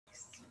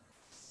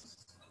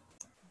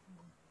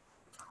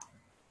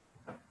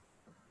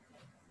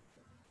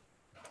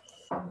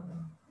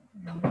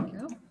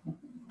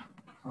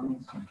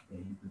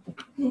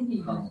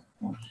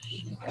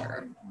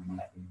Share.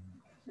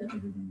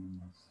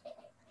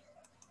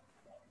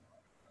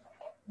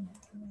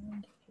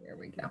 Here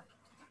we go.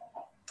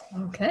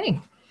 Okay.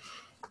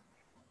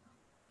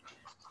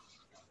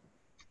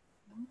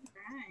 All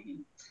right.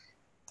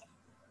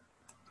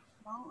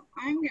 Well,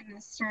 I'm going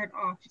to start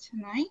off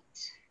tonight.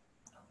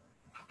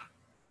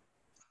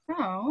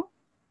 So,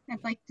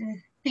 I'd like to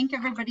thank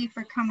everybody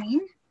for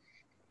coming.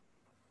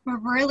 We're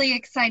really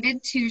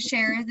excited to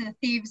share the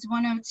Thieves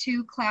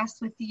 102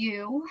 class with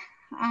you.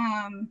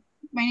 My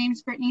name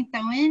is Brittaney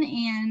Thoen,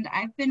 and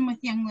I've been with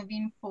Young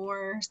Living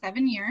for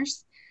 7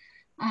 years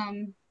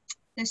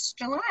this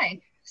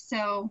July.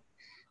 So,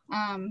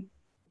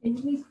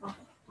 it's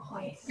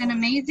been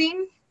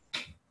amazing,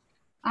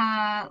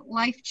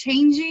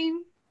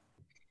 life-changing,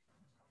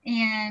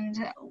 and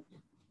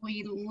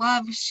we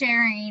love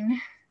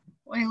sharing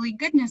oily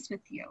goodness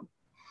with you.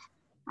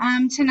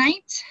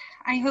 Tonight,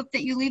 I hope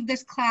that you leave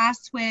this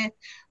class with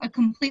a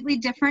completely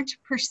different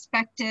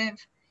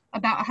perspective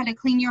about how to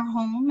clean your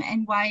home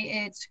and why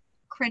it's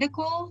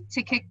critical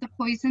to kick the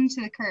poison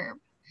to the curb.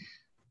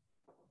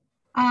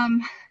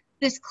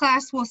 This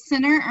class will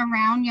center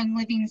around Young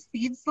Living's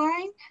Thieves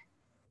line.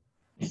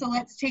 So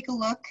let's take a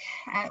look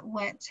at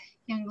what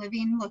Young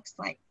Living looks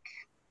like.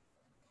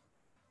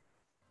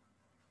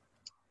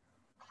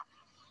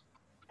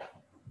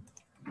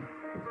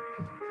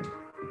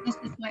 This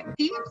is what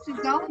Thieves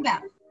is all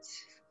about.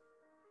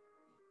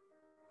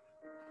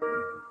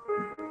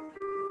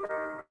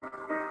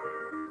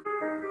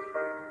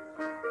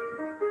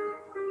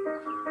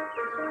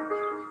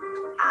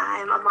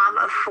 I'm a mom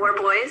of 4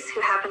 boys who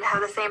happen to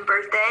have the same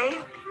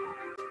birthday.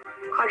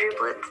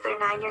 Quadruplets, they're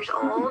 9 years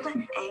old,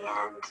 and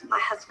my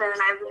husband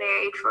and I have been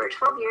married for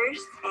 12 years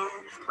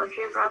and live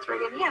here in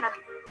Brownsburg, Indiana.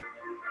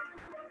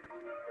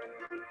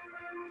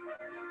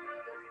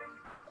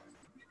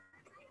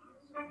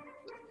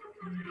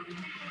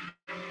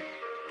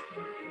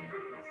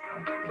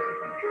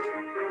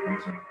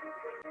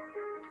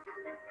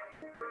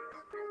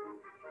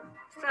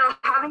 So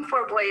having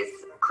 4 boys,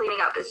 cleaning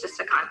up is just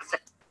a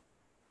constant.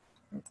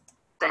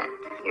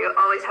 You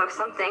always have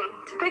something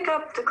to pick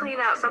up, to clean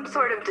out, some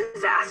sort of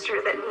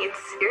disaster that needs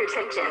your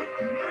attention.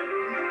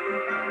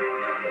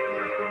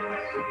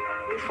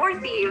 Before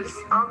Thieves,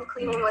 all the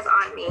cleaning was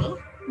on me.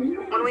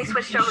 When we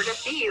switched over to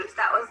Thieves,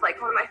 that was like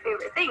one of my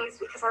favorite things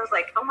because I was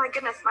like, oh my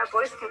goodness, my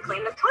boys can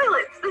clean the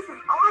toilets. This is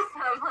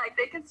awesome. Like,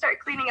 they can start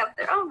cleaning up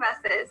their own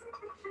messes.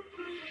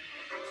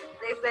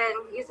 They've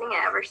been using it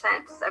ever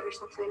since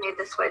we made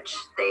the switch.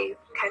 They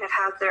kind of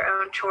have their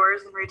own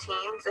chores and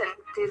routines and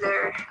do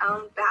their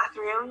own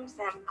bathrooms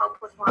and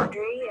help with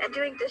laundry. And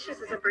doing dishes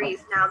is a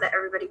breeze now that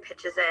everybody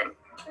pitches in.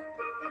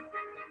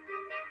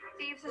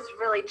 Thieves is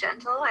really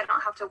gentle. I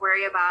don't have to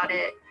worry about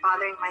it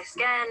bothering my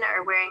skin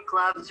or wearing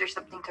gloves or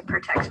something to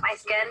protect my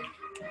skin.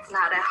 It's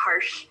not a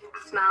harsh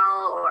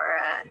smell or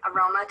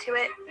aroma to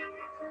it.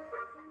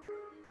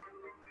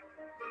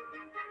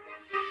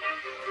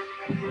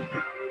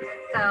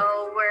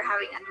 So we're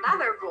having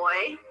another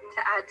boy to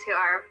add to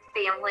our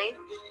family.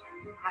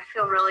 I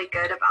feel really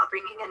good about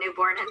bringing a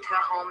newborn into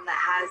a home that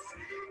has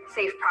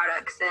safe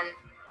products and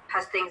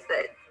has things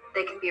that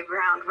they can be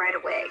around right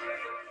away.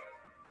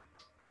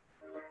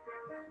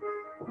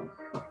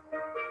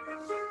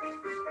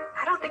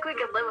 I don't think we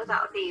could live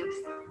without Thieves.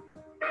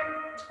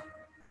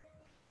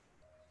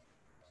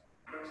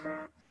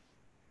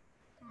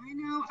 I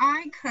know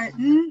I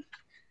couldn't.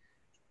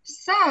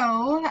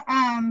 So,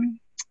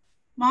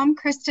 Mom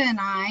Krista and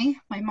I,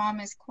 my mom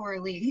is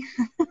Coralea,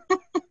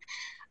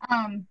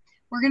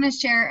 we're going to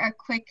share a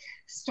quick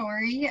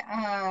story,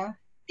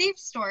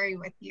 Thieves story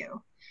with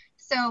you.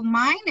 So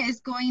mine is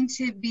going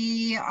to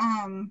be,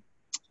 I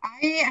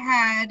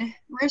had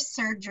wrist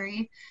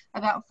surgery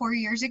about 4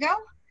 years ago,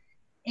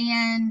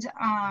 and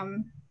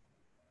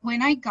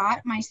when I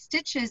got my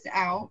stitches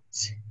out,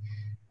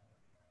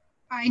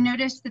 I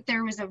noticed that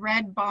there was a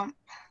red bump.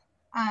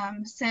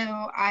 So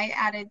I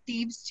added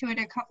Thieves to it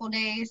a couple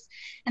days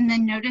and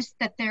then noticed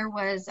that there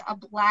was a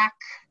black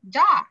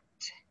dot.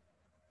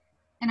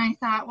 And I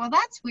thought, well,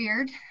 that's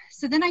weird.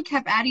 So then I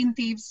kept adding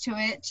Thieves to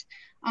it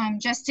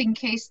just in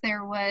case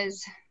there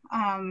was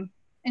an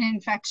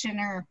infection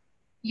or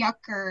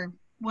yuck or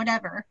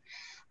whatever.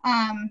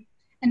 And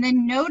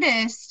then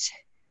noticed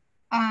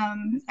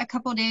a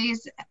couple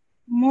days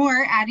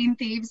more adding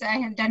Thieves, I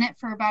had done it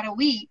for about a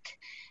week,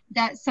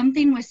 that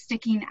something was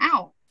sticking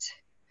out.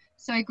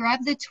 So I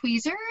grabbed the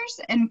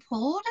tweezers and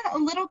pulled a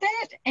little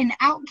bit, and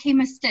out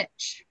came a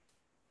stitch.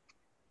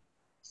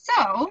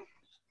 So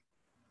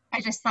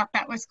I just thought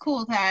that was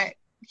cool that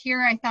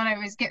here I thought I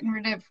was getting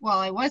rid of, well,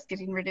 I was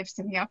getting rid of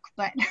some yuck,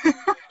 but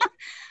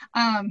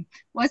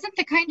wasn't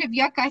the kind of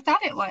yuck I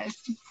thought it was.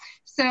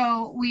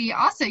 So we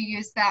also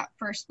used that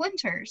for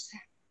splinters.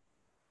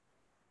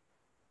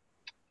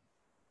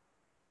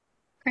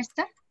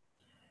 Krista?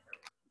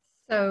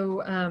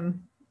 So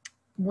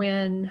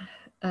when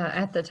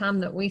at the time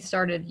that we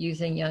started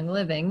using Young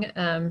Living,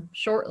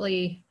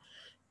 shortly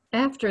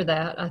after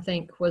that, I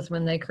think, was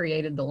when they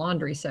created the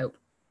laundry soap.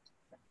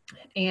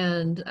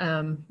 And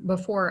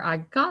before I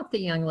got the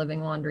Young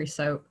Living laundry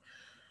soap,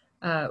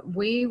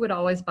 we would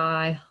always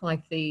buy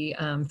like the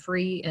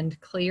free and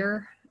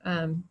clear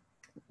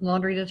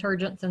laundry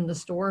detergents in the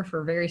store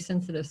for very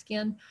sensitive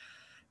skin,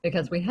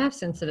 because we have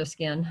sensitive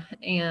skin,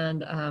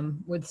 and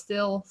would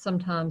still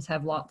sometimes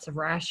have lots of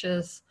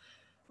rashes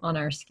on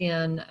our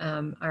skin.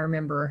 I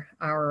remember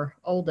our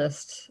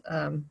oldest,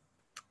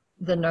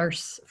 the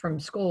nurse from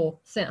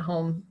school sent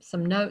home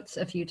some notes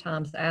a few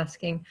times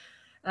asking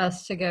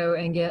us to go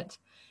and get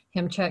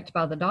him checked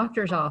by the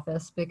doctor's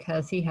office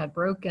because he had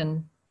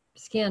broken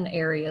skin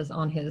areas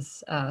on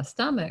his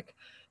stomach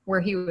where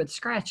he would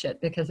scratch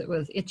it because it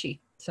was itchy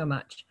so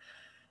much.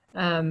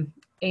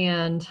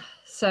 And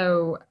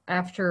so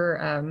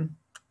after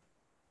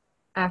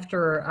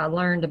I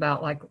learned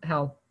about like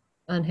how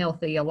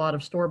unhealthy a lot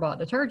of store-bought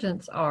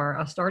detergents are,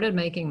 I started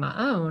making my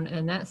own,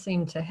 and that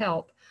seemed to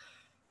help.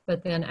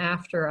 But then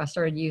after I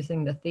started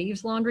using the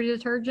Thieves laundry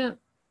detergent,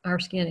 our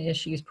skin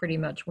issues pretty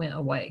much went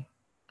away.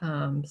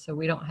 So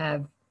we don't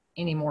have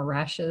any more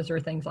rashes or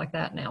things like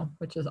that now,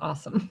 which is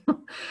awesome.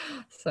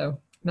 So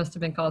must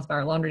have been caused by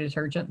our laundry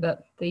detergent,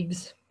 but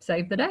Thieves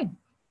saved the day.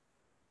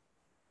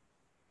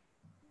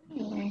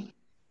 Okay.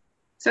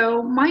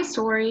 So my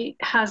story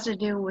has to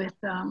do with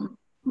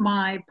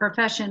my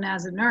profession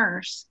as a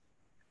nurse.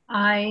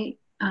 I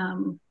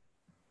am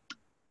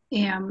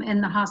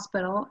in the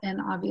hospital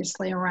and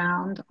obviously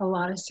around a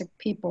lot of sick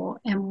people.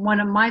 And one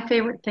of my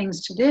favorite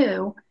things to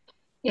do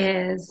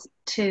is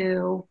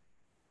to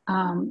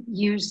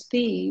use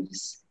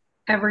Thieves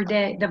every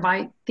day.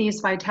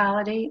 Thieves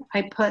Vitality,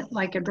 I put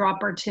like a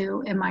drop or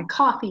two in my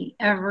coffee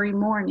every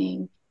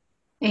morning.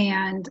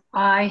 And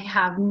I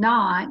have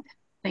not,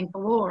 thank the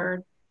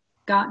Lord,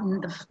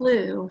 gotten the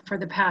flu for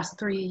the past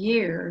 3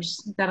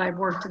 years that I've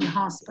worked in the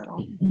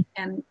hospital.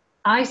 And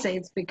I say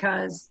it's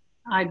because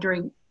I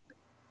drink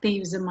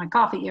Thieves in my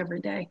coffee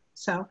every day.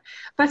 So,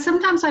 but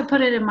sometimes I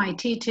put it in my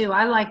tea too.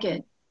 I like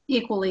it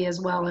equally as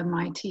well in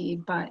my tea,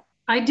 but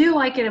I do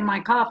like it in my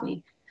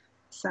coffee.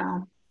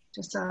 So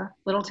just a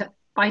little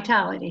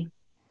vitality.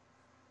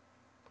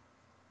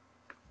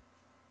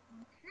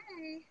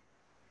 Okay.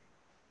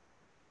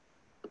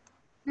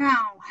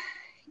 Now,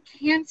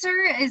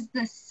 cancer is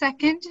the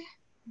second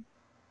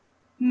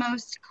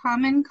most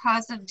common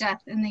cause of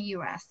death in the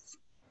U.S.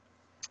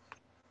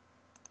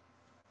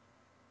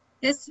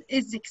 This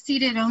is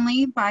exceeded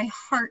only by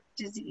heart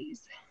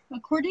disease.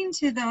 According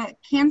to the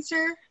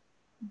cancer.org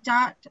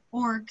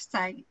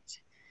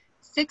site,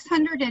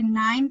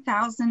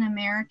 609,000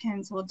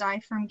 Americans will die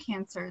from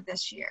cancer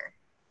this year.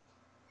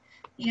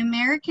 The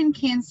American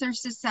Cancer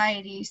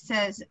Society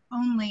says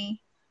only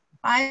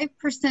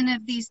 5%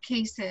 of these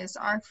cases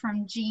are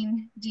from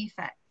gene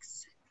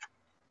defects.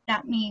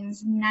 That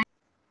means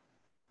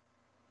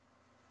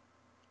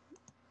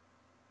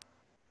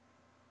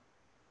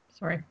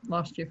Sorry,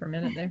 lost you for a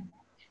minute there.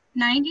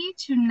 90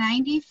 to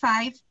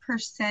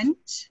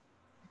 95%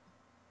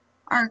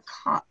 are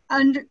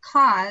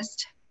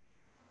caused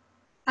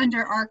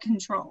under our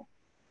control,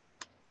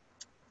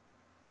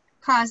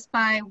 caused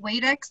by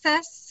weight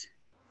excess,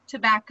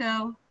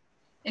 tobacco,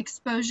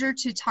 exposure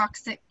to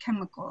toxic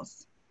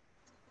chemicals.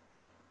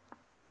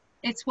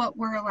 It's what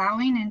we're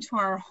allowing into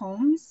our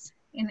homes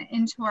and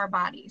into our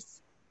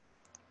bodies.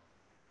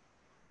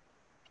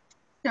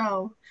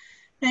 So,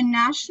 the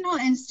National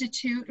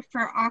Institute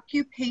for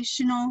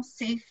Occupational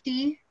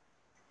Safety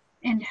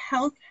and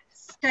Health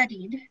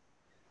studied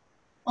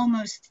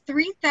almost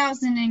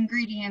 3,000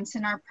 ingredients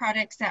in our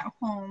products at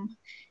home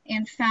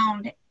and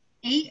found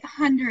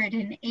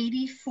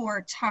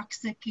 884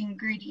 toxic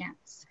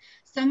ingredients,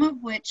 some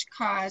of which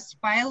caused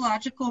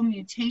biological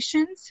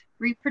mutations,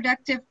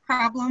 reproductive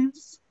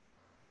problems,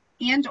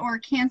 and/or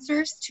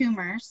cancerous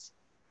tumors,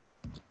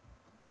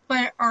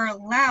 but are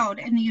allowed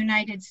in the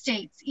United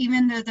States,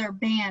 even though they're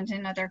banned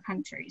in other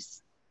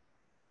countries.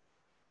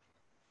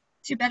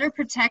 To better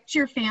protect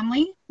your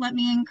family, let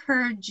me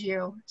encourage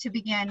you to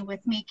begin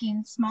with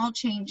making small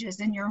changes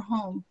in your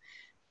home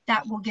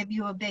that will give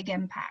you a big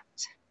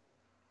impact.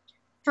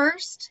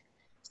 First,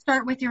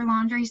 start with your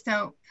laundry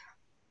soap,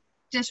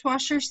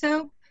 dishwasher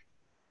soap,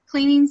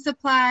 cleaning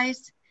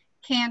supplies,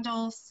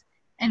 candles,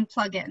 and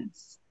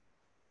plug-ins.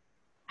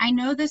 I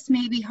know this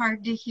may be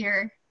hard to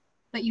hear,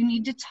 but you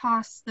need to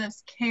toss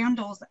those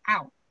candles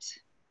out.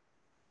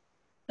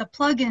 The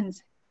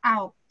plug-ins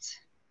out.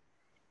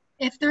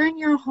 If they're in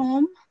your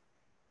home,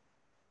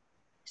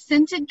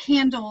 scented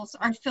candles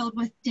are filled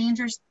with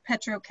dangerous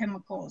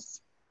petrochemicals.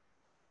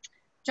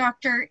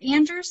 Dr.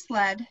 Andrew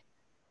Sled,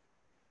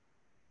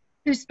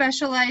 who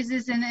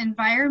specializes in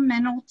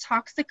environmental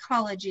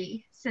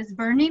toxicology, says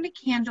burning a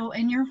candle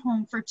in your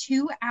home for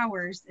 2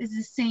 hours is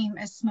the same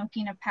as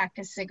smoking a pack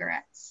of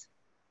cigarettes.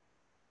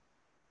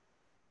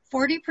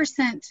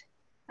 40%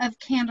 of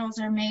candles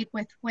are made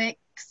with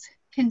wicks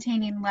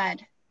containing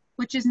lead,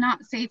 which is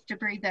not safe to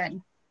breathe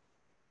in.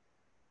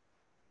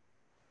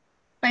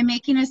 By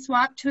making a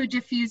swap to a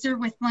diffuser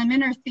with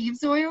lemon or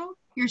thieves oil,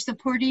 you're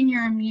supporting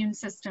your immune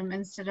system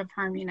instead of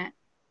harming it.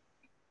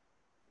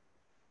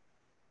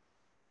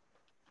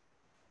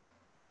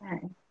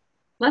 Okay.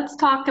 Let's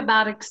talk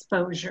about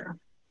exposure.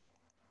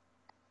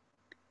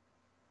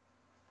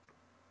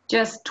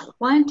 Just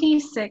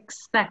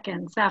 26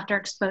 seconds after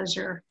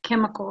exposure,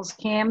 chemicals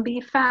can be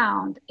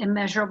found in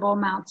measurable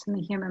amounts in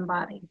the human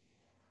body.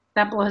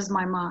 That blows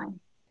my mind.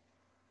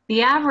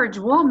 The average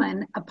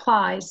woman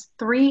applies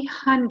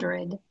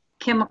 300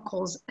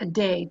 chemicals a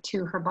day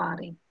to her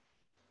body.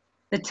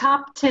 The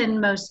top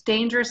 10 most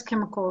dangerous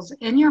chemicals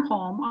in your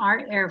home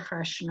are air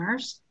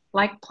fresheners,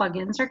 like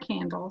plug-ins or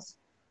candles,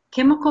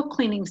 chemical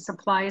cleaning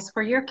supplies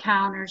for your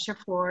counters, your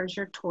floors,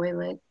 your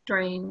toilet,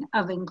 drain,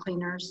 oven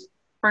cleaners,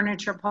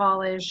 furniture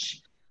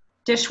polish,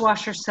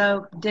 dishwasher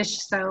soap, dish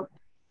soap.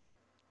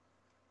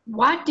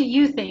 What do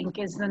you think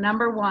is the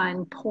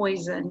 #1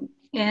 poison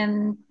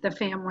in the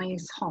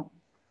family's home?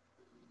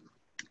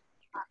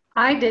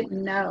 I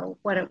didn't know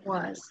what it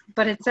was,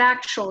 but it's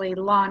actually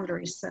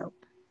laundry soap,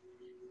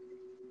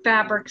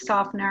 fabric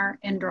softener,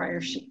 and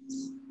dryer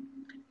sheets.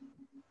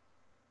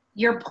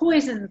 You're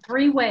poisoned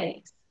 3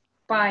 ways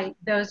by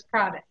those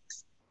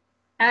products.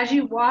 As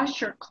you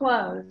wash your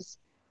clothes,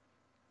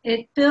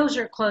 it fills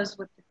your clothes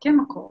with the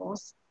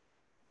chemicals.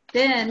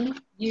 Then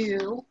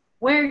you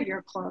wear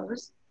your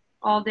clothes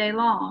all day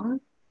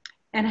long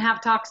and have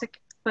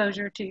toxic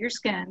exposure to your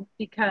skin,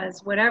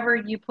 because whatever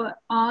you put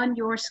on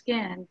your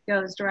skin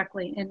goes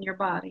directly in your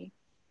body.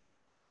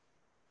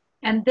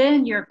 And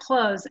then your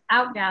clothes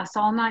outgas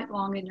all night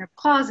long in your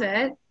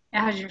closet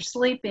as you're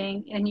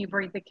sleeping, and you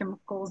breathe the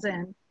chemicals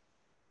in.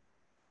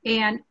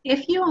 And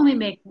if you only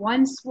make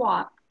 1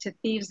 swap to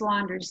Thieves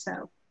laundry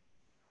soap,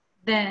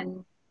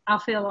 then I'll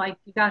feel like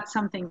you got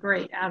something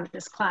great out of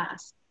this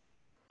class.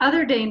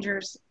 Other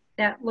dangers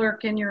that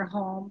lurk in your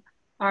home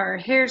are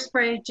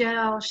hairspray,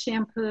 gel,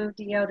 shampoo,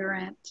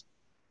 deodorant,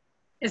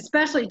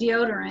 especially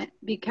deodorant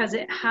because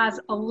it has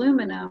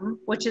aluminum,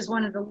 which is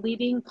one of the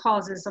leading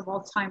causes of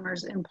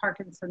Alzheimer's and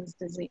Parkinson's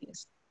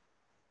disease.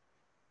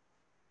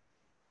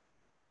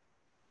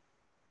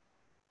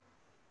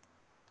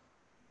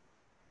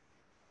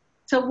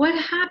 So what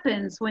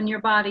happens when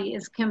your body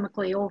is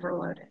chemically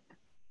overloaded?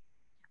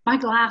 My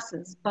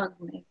glasses bug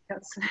me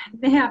because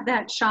they have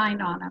that shine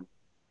on them.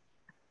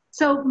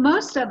 So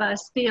most of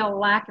us feel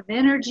lack of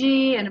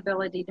energy,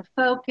 inability to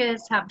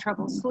focus, have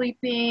trouble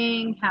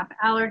sleeping, have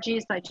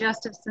allergies,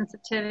 digestive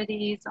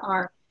sensitivities,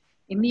 our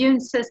immune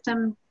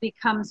system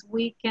becomes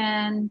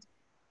weakened,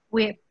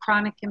 we have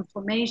chronic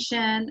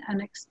inflammation,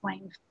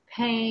 unexplained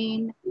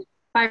pain,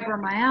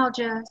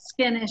 fibromyalgia,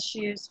 skin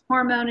issues,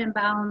 hormone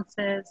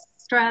imbalances,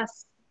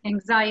 stress,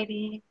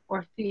 anxiety,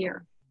 or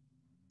fear.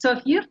 So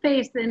if you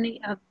face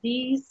any of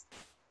these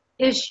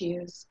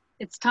issues,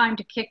 it's time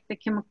to kick the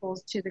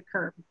chemicals to the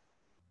curb.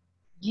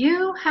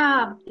 You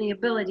have the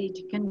ability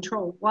to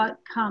control what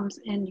comes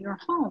in your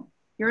home.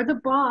 You're the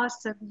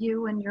boss of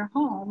you and your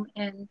home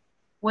and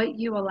what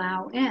you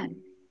allow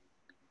in.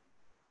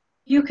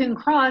 You can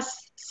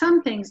cross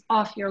some things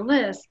off your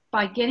list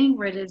by getting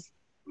rid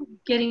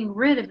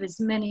of as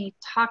many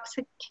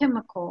toxic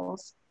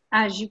chemicals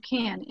as you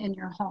can in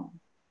your home.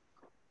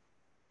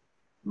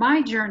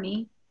 My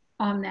journey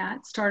on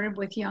that started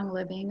with Young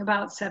Living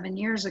about 7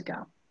 years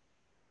ago.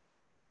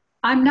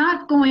 I'm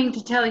not going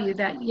to tell you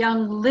that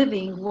Young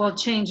Living will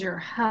change your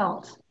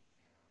health,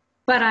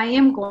 but I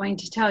am going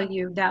to tell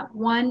you that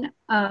one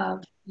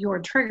of your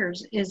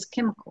triggers is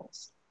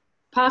chemicals,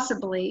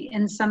 possibly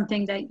in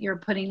something that you're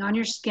putting on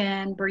your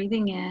skin,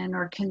 breathing in,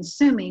 or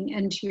consuming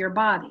into your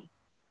body.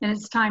 And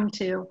it's time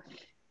to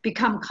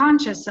become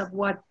conscious of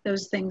what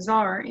those things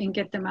are and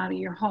get them out of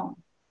your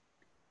home.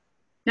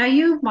 Now,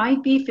 you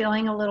might be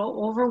feeling a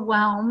little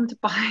overwhelmed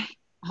by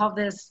all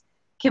this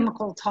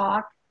chemical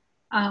talk,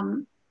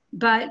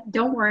 but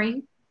don't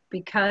worry,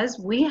 because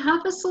we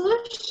have a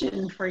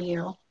solution for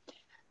you.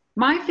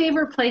 My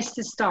favorite place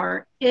to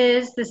start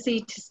is the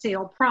Seed to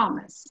Seal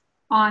Promise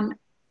on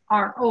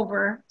our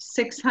over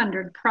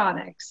 600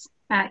 products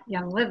at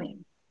Young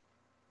Living.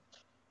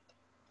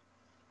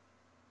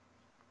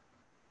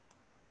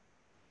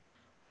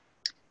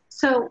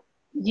 So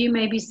you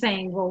may be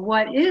saying, well,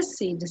 what is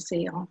Seed to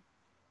Seal?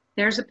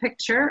 There's a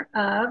picture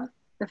of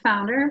the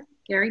founder,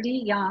 Gary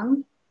D.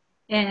 Young,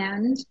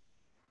 and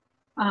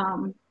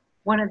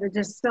one of the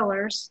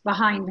distillers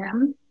behind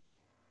him.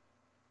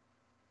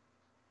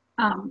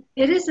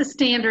 It is a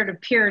standard of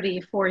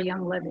purity for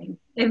Young Living.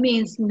 It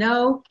means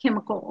no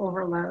chemical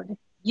overload.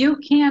 You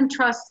can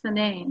trust the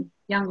name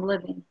Young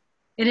Living.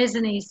 It is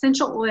an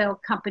essential oil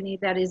company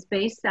that is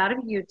based out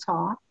of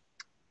Utah.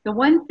 The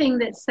one thing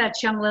that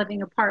sets Young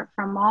Living apart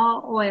from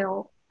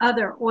all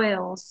other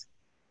oils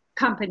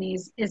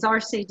companies is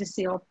our Seed to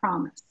Seal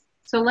Promise.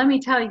 So let me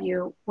tell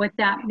you what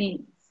that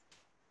means.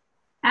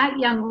 At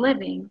Young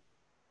Living,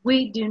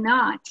 we do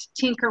not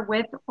tinker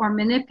with or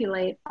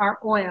manipulate our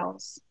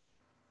oils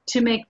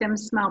to make them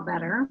smell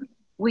better.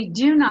 We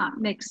do not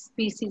mix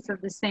species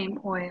of the same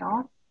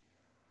oil.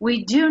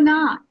 We do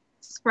not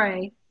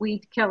spray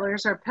weed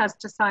killers or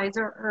pesticides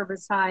or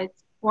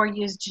herbicides or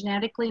use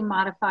genetically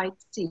modified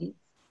seeds.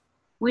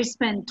 We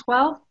spend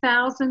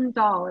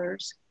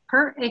 $12,000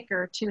 per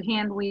acre to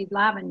hand weed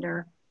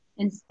lavender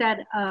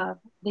instead of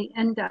the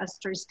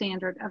industry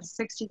standard of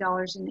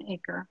 $60 an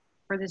acre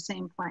for the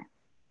same plant.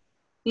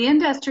 The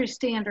industry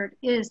standard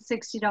is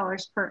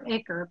 $60 per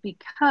acre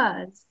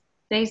because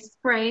they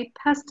spray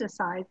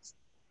pesticides.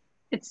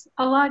 It's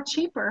a lot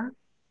cheaper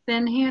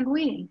than hand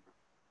weeding.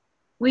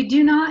 We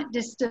do not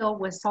distill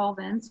with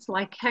solvents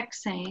like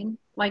hexane,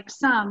 like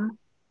some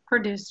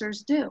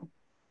producers do.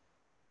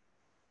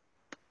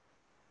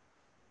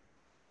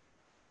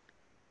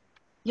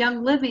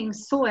 Young Living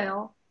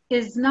soil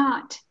is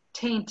not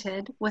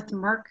tainted with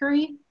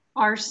mercury,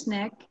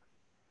 arsenic,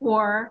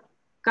 or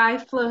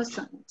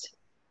glyphosate.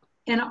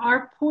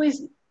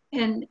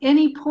 In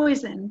any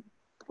poison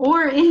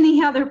or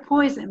any other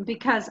poison,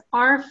 because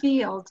our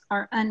fields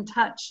are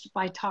untouched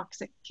by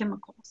toxic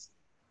chemicals.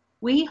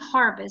 We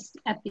harvest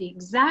at the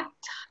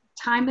exact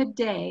time of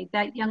day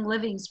that Young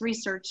Living's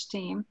research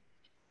team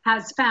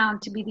has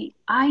found to be the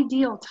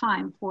ideal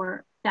time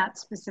for that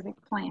specific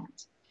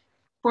plant.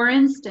 For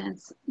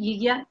instance,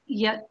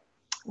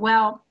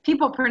 well,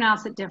 people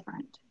pronounce it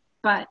different,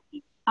 but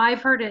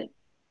I've heard it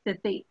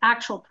that the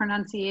actual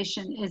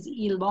pronunciation is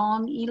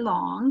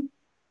ylang,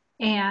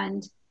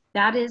 and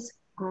that is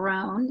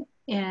grown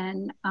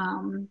in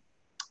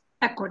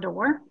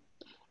Ecuador,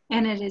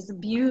 and it is a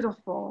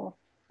beautiful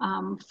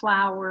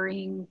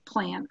flowering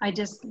plant. I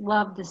just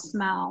love the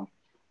smell.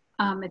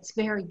 It's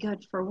very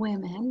good for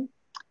women.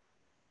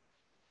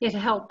 It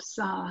helps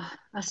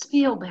us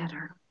feel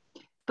better,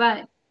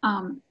 but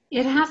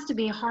it has to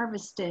be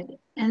harvested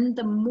in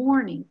the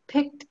morning,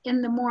 picked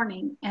in the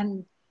morning,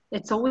 and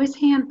it's always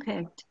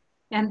hand-picked,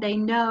 and they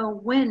know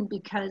when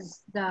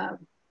because the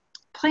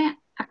plant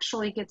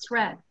actually gets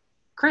red.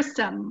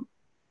 Krista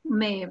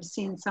may have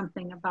seen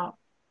something about,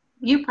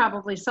 you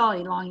probably saw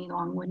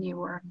ylang when you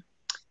were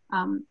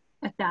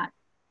at that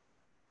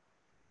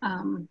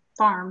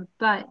farm,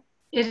 but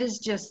it is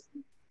just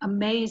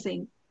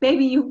amazing.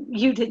 Baby,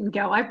 you didn't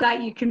go. I've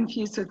got you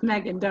confused with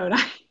Megan, don't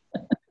I?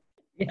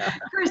 Yeah.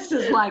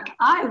 Krista's like,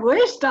 I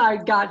wished I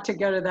got to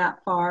go to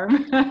that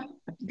farm.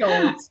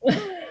 Goals.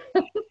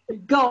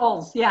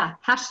 Goals, yeah,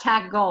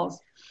 hashtag goals.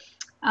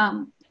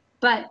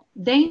 But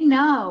they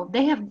know,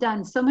 they have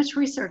done so much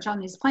research on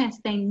these plants,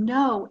 they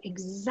know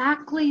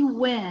exactly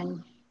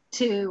when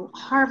to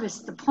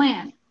harvest the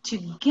plant to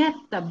get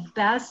the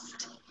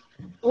best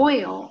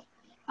oil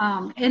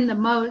in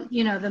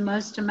the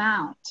most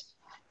amount,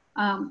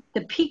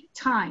 the peak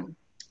time.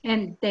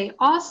 And they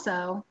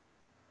also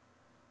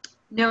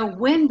know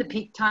when the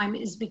peak time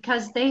is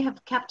because they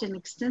have kept an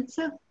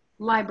extensive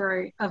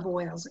library of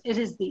oils. It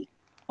is the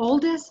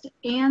oldest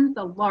and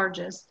the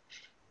largest.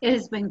 It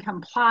has been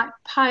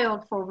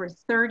compiled for over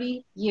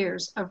 30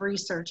 years of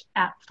research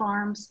at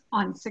farms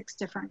on 6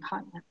 different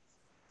continents.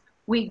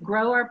 We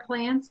grow our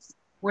plants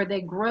where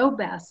they grow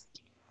best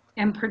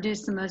and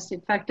produce the most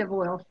effective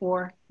oil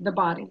for the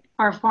body.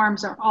 Our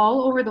farms are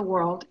all over the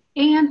world,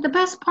 and the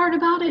best part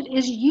about it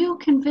is you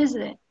can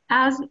visit it.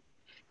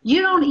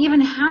 You don't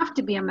even have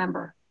to be a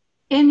member.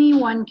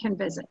 Anyone can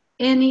visit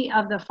any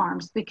of the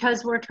farms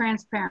because we're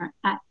transparent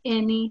at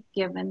any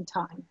given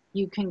time.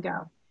 You can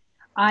go.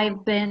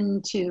 I've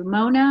been to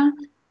Mona,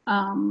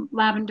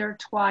 Lavender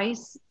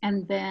twice,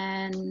 and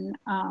then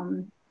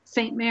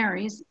St.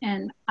 Mary's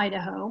in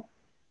Idaho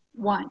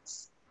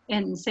once.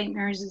 And St.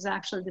 Mary's is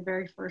actually the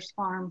very first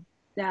farm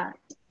that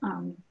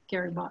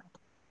Gary bought.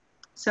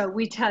 So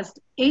we test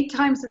 8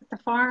 times at the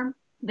farm,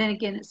 then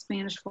again at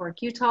Spanish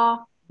Fork, Utah,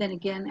 then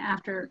again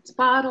after it's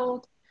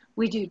bottled.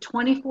 We do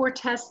 24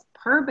 tests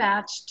per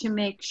batch to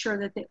make sure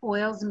that the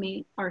oils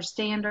meet our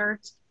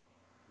standards.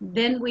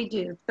 Then we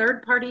do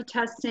third-party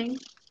testing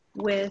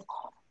with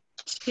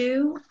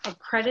 2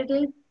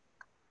 accredited,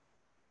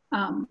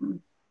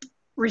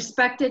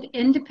 respected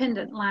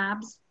independent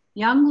labs.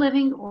 Young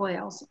Living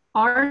oils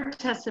are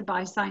tested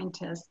by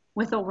scientists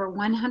with over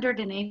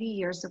 180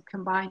 years of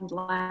combined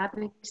lab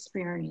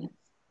experience.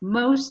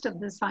 Most of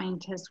the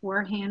scientists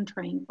were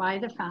hand-trained by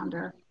the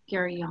founder,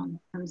 Gary Young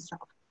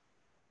himself.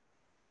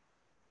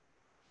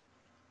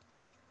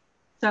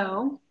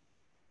 So,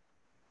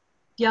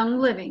 Young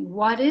Living,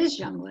 what is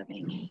Young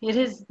Living? It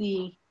is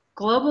the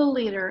global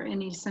leader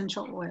in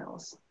essential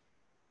oils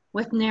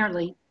with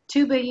nearly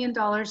 $2 billion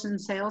in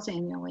sales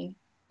annually,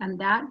 and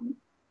that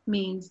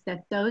means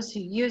that those who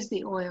use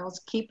the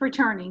oils keep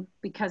returning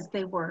because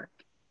they work.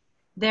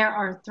 There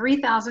are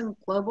 3,000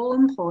 global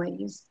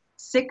employees,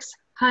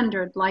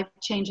 600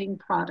 life-changing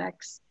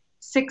products,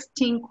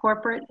 16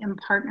 corporate and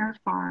partner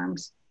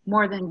farms,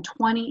 more than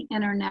 20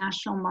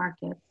 international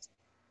markets,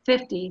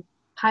 50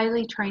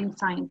 highly trained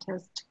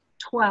scientists,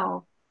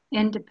 12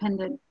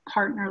 independent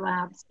partner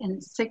labs,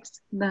 and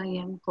 6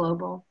 million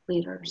global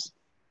leaders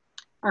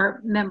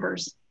or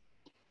members.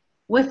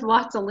 With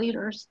lots of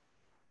leaders,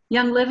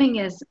 Young Living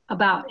is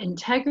about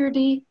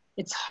integrity,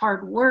 it's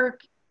hard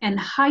work, and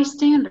high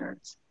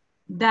standards.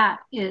 That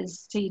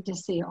is seed to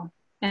seal,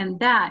 and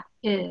that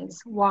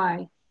is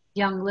why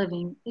Young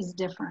Living is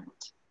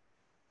different.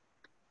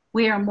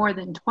 We are more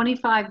than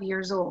 25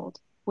 years old,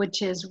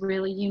 which is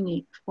really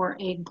unique for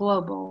a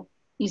global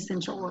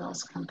essential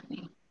oils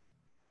company.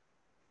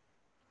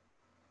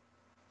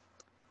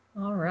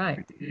 All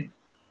right.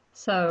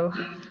 So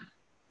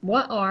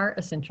what are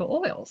essential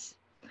oils?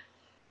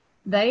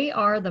 They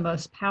are the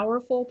most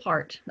powerful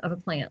part of a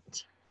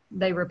plant.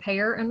 They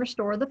repair and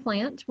restore the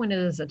plant when it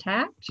is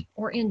attacked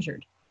or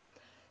injured.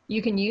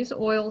 You can use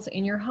oils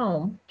in your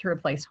home to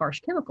replace harsh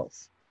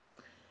chemicals.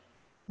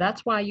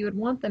 That's why you would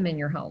want them in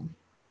your home.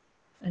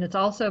 And it's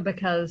also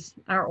because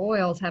our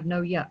oils have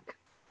no yuck.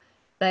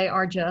 They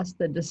are just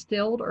the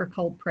distilled or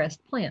cold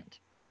pressed plant.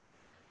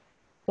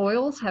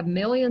 Oils have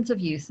millions of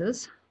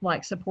uses,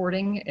 like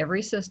supporting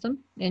every system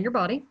in your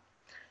body,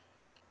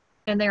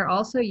 and they're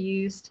also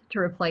used to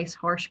replace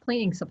harsh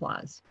cleaning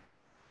supplies.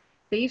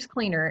 Thieves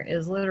cleaner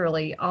is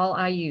literally all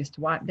I use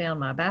to wipe down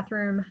my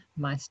bathroom,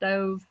 my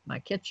stove, my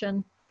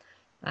kitchen.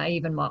 I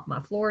even mop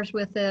my floors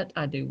with it.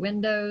 I do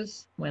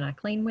windows when I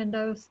clean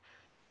windows.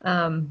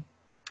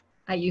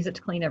 I use it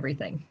to clean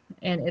everything,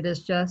 and it is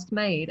just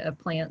made of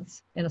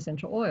plants and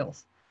essential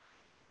oils.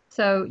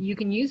 So you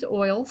can use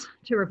oils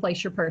to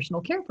replace your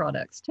personal care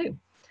products too.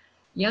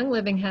 Young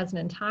Living has an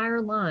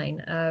entire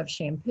line of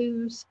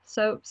shampoos,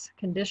 soaps,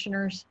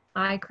 conditioners,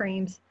 eye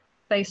creams,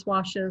 face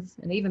washes,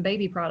 and even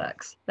baby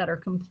products that are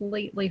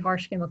completely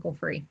harsh chemical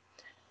free.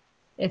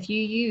 If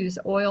you use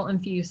oil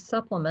infused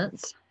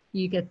supplements,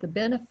 you get the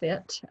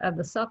benefit of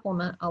the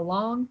supplement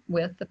along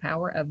with the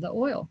power of the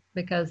oil,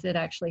 because it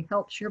actually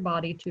helps your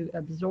body to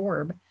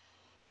absorb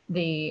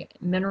the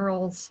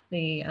minerals,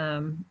 the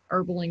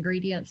herbal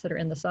ingredients that are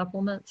in the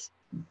supplements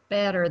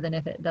better than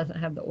if it doesn't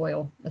have the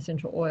oil,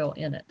 essential oil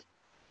in it.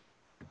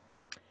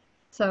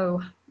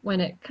 So when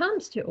it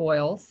comes to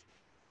oils,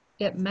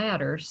 it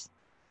matters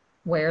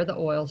where the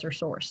oils are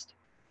sourced.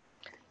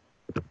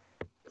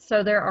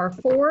 So there are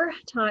 4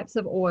 types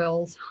of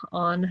oils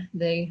on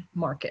the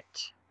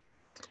market.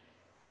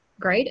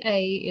 Grade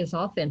A is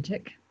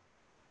authentic.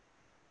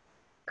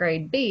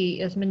 Grade B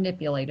is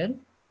manipulated.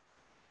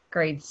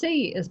 Grade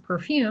C is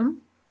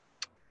perfume.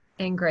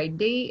 And grade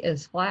D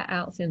is flat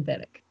out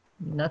synthetic.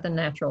 Nothing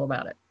natural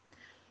about it.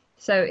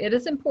 So it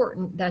is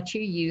important that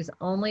you use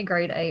only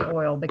grade A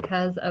oil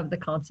because of the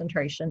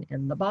concentration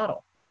in the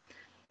bottle.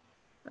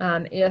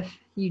 If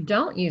you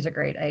don't use a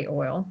grade A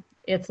oil,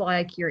 it's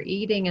like you're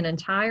eating an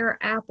entire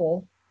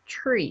apple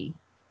tree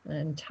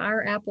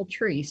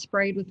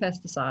sprayed with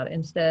pesticide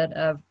instead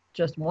of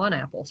just one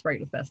apple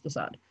sprayed with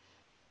pesticide.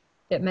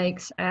 It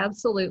makes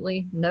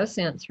absolutely no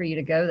sense for you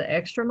to go the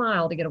extra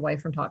mile to get away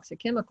from toxic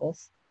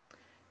chemicals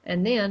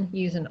and then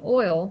use an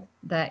oil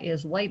that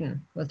is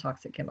laden with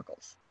toxic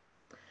chemicals.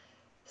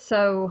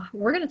 So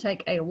we're going to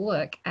take a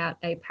look at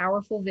a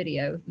powerful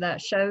video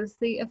that shows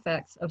the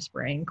effects of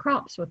spraying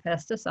crops with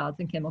pesticides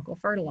and chemical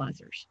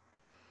fertilizers.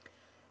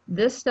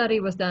 This study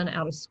was done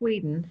out of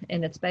Sweden,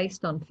 and it's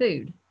based on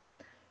food.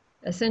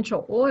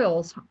 Essential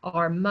oils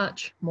are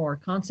much more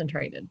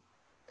concentrated.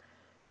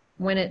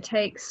 When it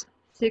takes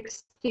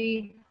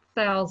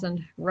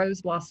 60,000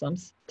 rose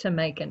blossoms to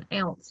make an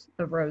ounce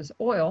of rose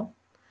oil,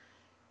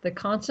 the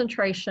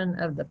concentration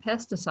of the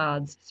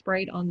pesticides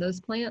sprayed on those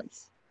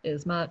plants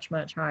is much,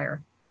 much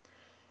higher.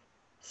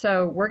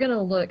 So we're going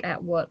to look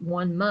at what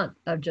 1 month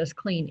of just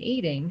clean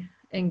eating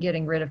and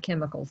getting rid of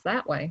chemicals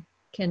that way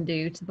can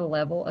do to the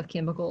level of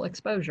chemical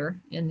exposure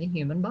in the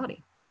human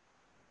body.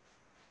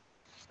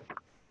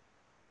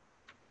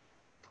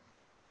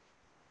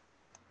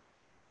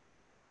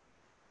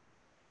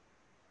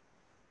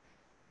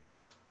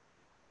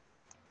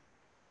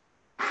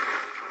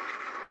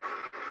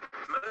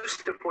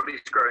 Most of what is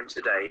grown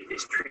today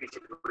is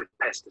treated with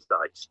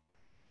pesticides.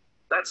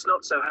 That's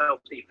not so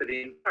healthy for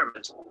the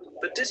environment,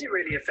 but does it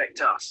really affect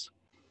us?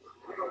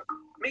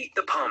 Meet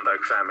the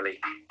Palmbok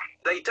family.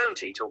 They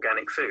don't eat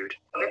organic food.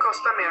 Det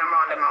kostar mer än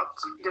vanlig mat.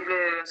 Det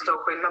blir en stor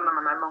skillnad när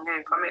man är många i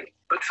en familj.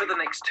 But for the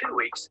next 2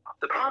 weeks,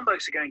 the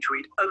Palmboks are going to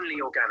eat only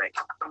organic.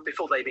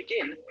 Before they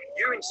begin,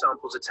 urine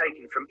samples are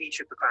taken from each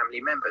of the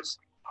family members.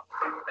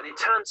 And it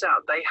turns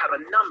out they have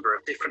a number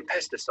of different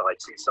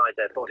pesticides inside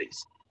their bodies.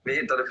 Vi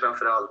hittade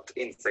framförallt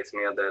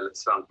insektsmedel,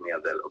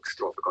 svampmedel och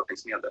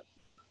stråförkortningsmedel.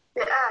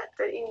 Vi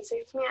äter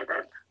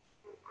insektsmedel.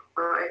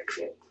 Ja,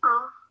 äckligt.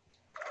 Ja.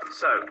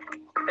 So,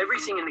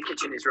 everything in the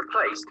kitchen is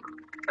replaced,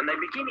 and they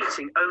begin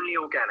eating only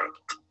organic.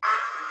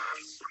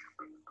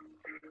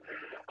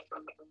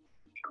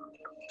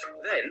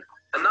 Then,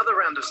 another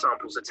round of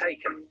samples are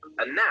taken,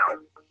 and now,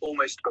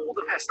 almost all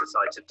the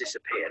pesticides have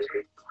disappeared.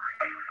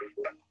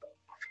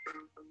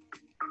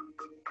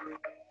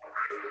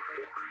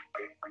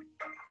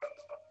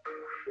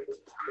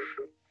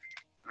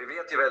 Vi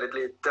vet ju väldigt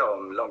lite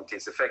om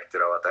långtidseffekter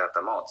av att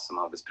äta mat som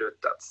har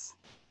besprutats.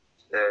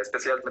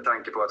 Speciellt med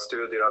tanke på att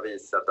studier har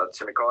visat att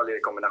kemikalier i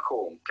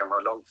kombination kan vara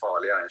långt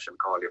farligare än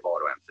kemikalier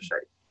var och en för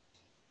sig.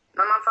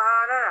 När man får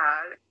höra det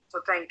här så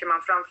tänker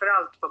man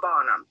framförallt på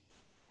barnen.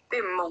 Det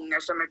är många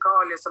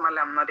kemikalier som har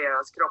lämnat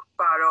deras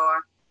kroppar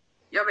och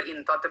jag vill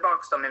inte ha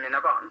tillbaka dem i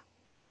mina barn.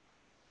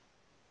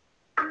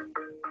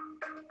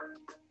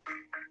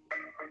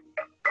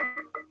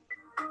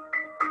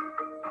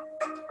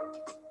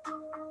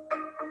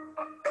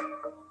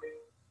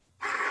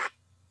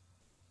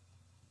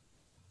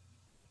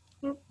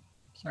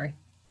 Sorry.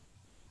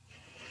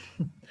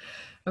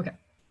 Okay.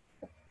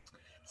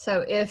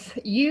 So if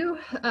you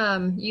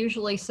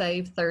usually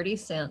save 30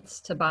 cents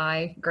to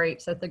buy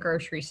grapes at the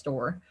grocery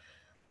store,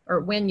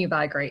 or when you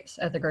buy grapes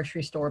at the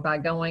grocery store by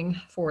going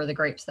for the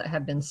grapes that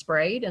have been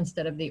sprayed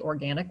instead of the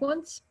organic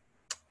ones,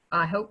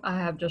 I hope I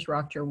have just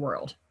rocked your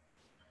world.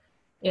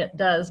 It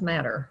does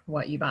matter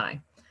what you buy.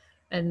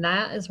 And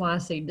that is why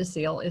Seed to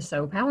Seal is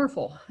so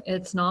powerful.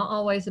 It's not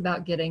always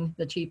about getting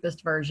the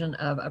cheapest version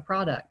of a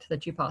product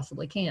that you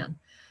possibly can.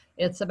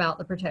 It's about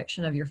the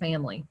protection of your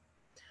family.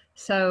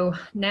 So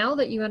now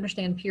that you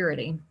understand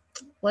purity,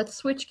 let's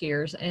switch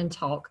gears and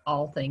talk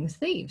all things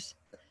thieves.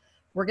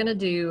 We're going to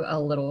do a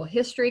little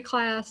history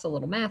class, a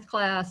little math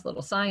class, a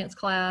little science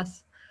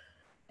class,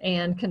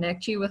 and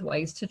connect you with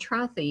ways to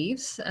try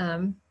thieves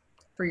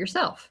for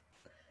yourself.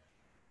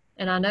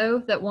 And I know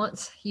that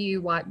once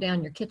you wipe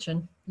down your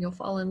kitchen, you'll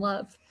fall in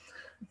love.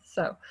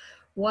 So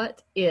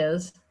what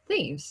is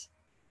Thieves?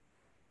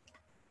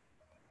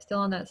 Still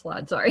on that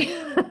slide, sorry.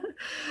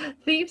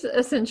 Thieves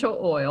Essential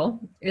Oil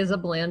is a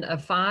blend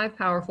of 5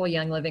 powerful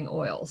Young Living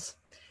oils.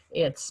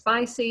 It's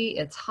spicy,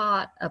 it's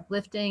hot,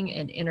 uplifting,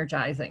 and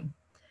energizing.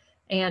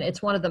 And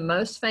it's one of the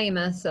most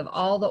famous of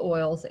all the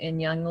oils in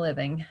Young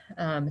Living.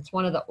 It's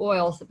one of the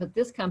oils that put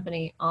this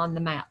company on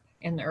the map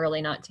in the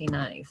early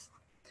 1990s.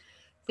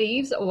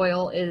 Thieves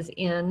oil is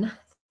in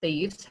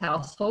Thieves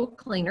Household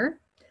Cleaner,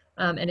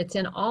 and it's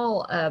in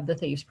all of the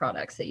Thieves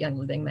products that Young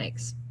Living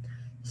makes.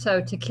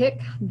 So to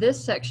kick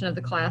this section of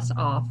the class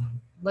off,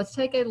 let's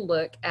take a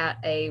look at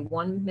a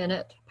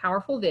 1-minute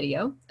powerful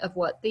video of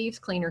what Thieves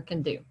Cleaner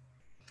can do.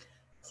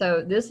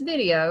 So this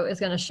video is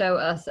going to show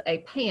us a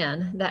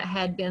pan that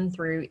had been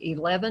through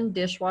 11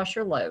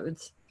 dishwasher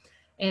loads,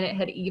 and it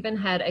had even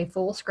had a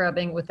full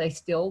scrubbing with a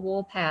steel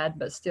wool pad,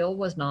 but still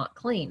was not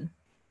clean.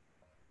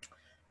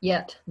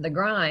 Yet the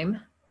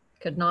grime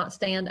could not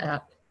stand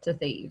up to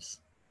Thieves.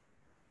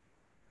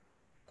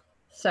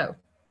 So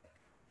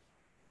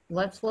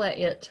let's let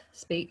it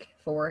speak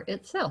for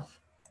itself.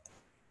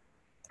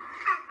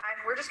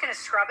 We're just going to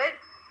scrub it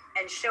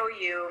and show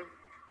you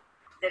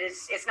that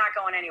it's not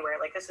going anywhere.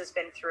 Like, this has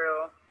been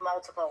through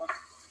multiple.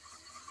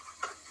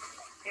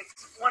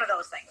 It's one of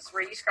those things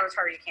where you scrub as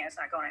hard as you can, it's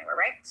not going anywhere,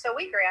 right? So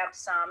we grabbed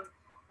some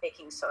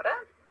baking soda.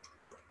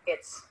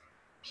 It's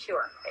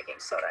pure baking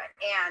soda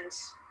and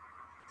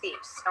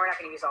Thieves. And we're not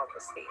going to use all of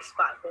this Thieves,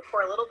 but we'll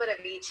pour a little bit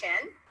of each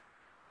in.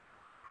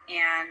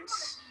 And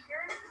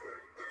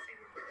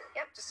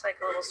yep, just like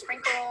a little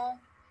sprinkle.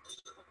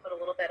 We'll put a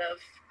little bit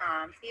of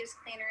Thieves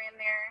cleaner in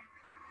there.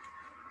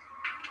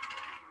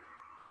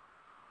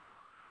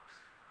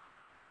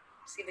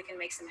 See if we can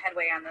make some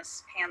headway on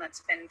this pan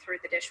that's been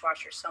through the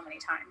dishwasher so many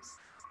times.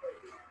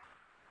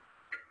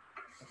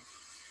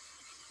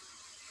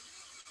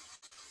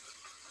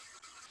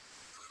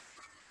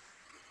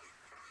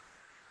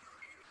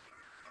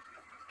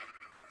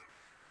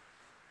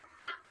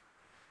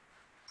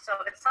 So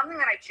if it's something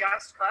that I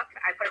just cook,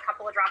 I put a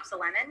couple of drops of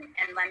lemon,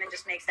 and lemon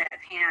just makes that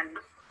pan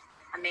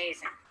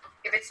amazing.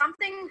 If it's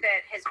something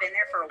that has been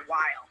there for a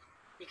while,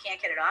 you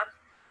can't get it up,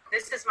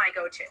 this is my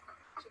go-to.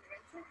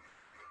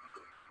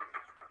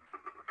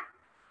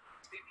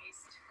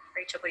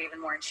 Rachel put even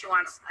more, and she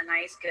wants a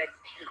nice, good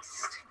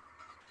paste.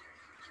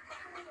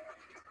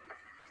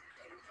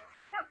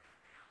 Yep.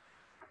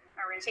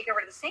 Now we're going to take it over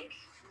to the sink.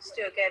 Just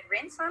do a good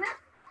rinse on it.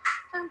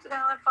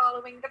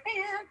 Following the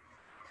pan.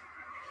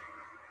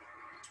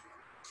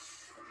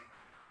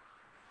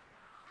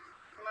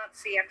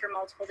 Let's see, after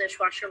multiple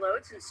dishwasher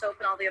loads and soap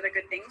and all the other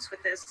good things,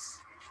 what this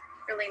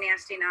really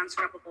nasty,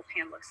 non-scrubbable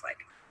pan looks like.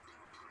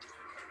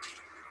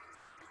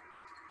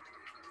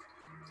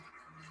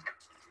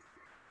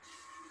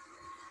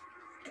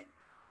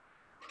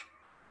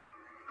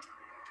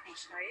 I'll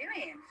show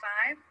you in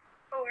 5,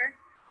 4,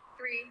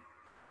 3,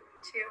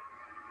 2,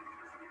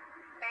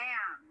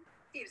 bam!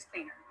 Thieves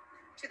Cleaner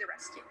to the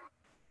rescue.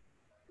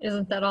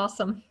 Isn't that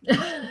awesome?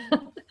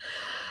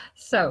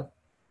 So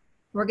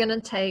we're going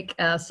to take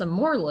some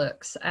more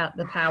looks at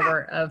the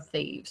power of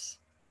Thieves.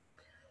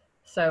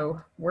 So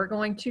we're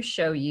going to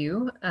show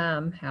you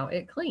how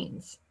it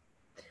cleans.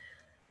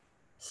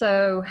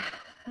 So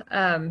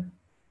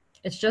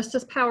it's just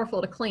as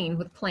powerful to clean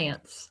with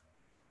plants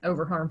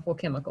over harmful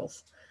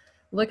chemicals.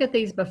 Look at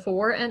these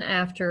before and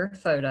after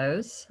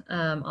photos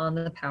on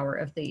the power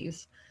of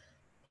Thieves.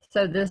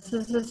 So this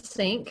is a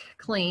sink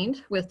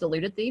cleaned with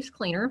diluted Thieves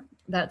cleaner.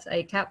 That's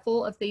a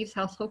capful of Thieves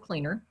household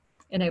cleaner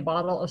in a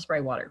bottle of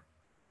spray water.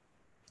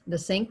 The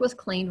sink was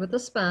cleaned with a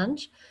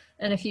sponge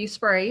and a few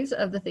sprays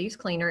of the Thieves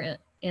cleaner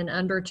in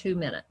under 2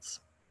 minutes.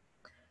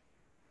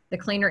 The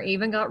cleaner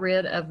even got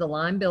rid of the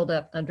lime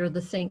buildup under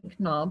the sink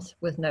knobs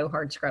with no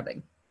hard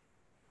scrubbing.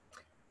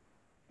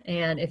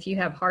 And if you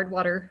have hard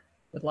water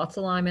with lots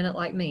of lime in it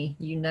like me,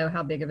 you know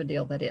how big of a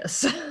deal that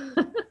is.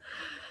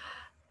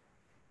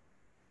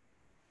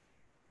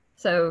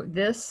 So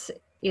this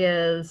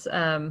is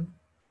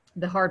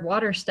the hard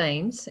water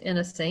stains in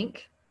a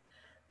sink,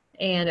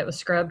 and it was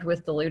scrubbed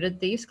with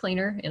diluted Thieves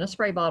cleaner in a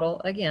spray bottle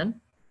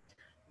again.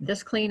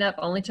 This cleanup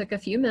only took a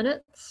few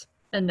minutes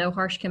and no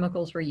harsh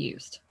chemicals were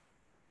used.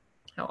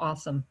 How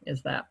awesome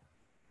is that?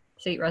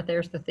 See, right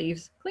there's the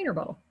Thieves cleaner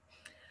bottle.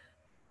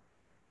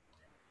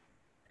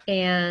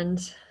 And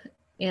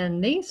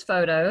in these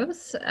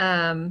photos,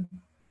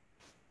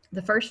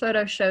 the first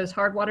photo shows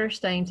hard water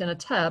stains in a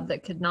tub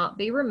that could not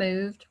be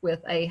removed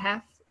with a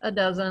half a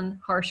dozen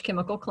harsh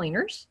chemical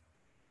cleaners.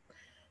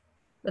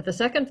 But the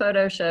second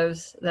photo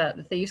shows that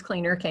the Thieves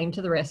cleaner came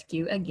to the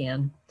rescue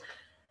again.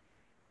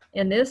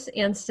 In this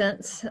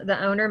instance,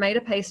 the owner made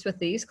a paste with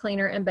Thieves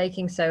cleaner and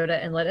baking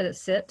soda and let it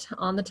sit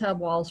on the tub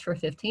walls for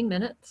 15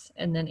 minutes,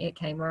 and then it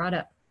came right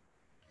up.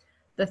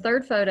 The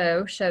third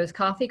photo shows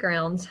coffee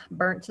grounds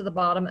burnt to the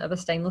bottom of a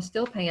stainless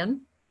steel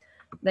pan.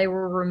 They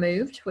were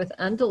removed with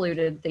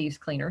undiluted Thieves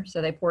cleaner,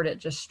 so they poured it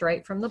just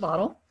straight from the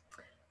bottle,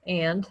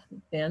 and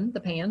then the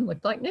pan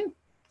looked like new.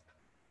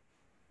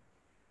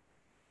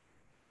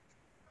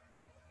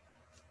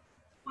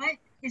 What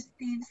is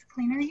Thieves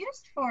cleaner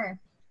used for?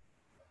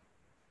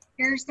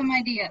 Here are some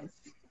ideas.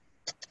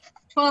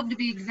 12 to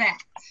be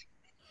exact.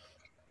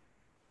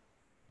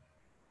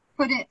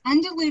 Put it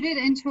undiluted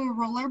into a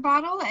roller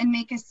bottle and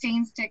make a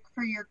stain stick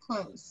for your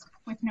clothes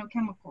with no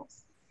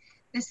chemicals.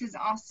 This is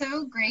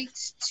also great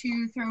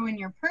to throw in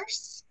your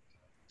purse,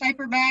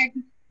 diaper bag,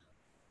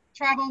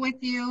 travel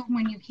with you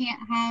when you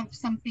can't have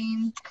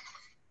something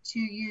to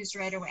use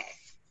right away.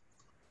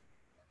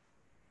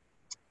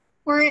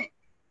 Pour it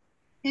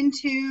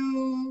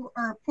into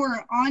or pour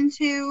it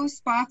onto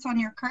spots on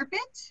your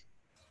carpet,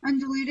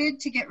 undiluted,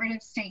 to get rid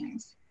of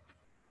stains.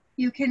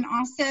 You can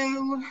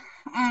also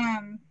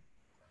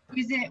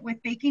use it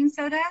with baking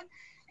soda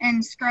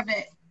and scrub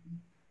it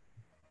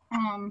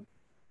on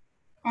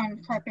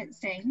carpet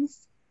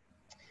stains.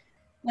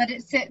 Let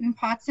it sit in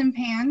pots and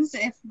pans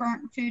if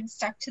burnt food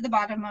stuck to the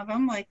bottom of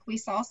them, like we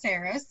saw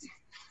Sarah's.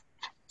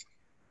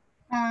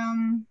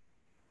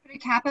 Put a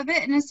cap of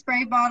it in a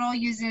spray bottle.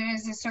 Use it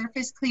as a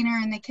surface cleaner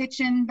in the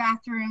kitchen,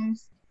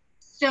 bathrooms,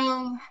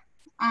 stove.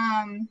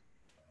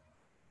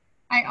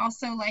 I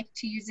also like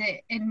to use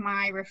it in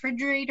my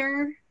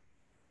refrigerator.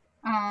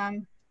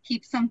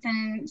 Keep some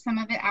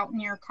of it out in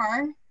your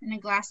car, in a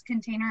glass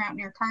container out in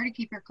your car to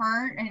keep your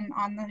car and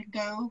on the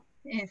go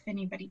if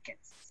anybody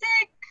gets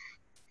sick.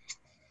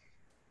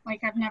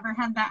 Like, I've never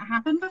had that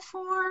happen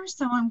before,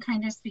 so I'm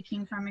kind of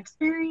speaking from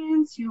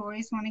experience. You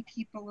always want to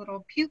keep a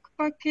little puke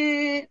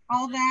bucket,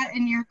 all that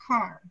in your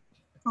car,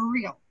 for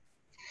real.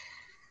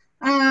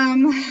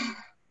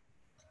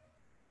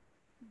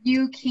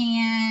 You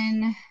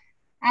can,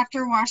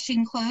 after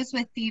washing clothes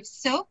with Thieves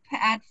soap,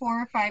 add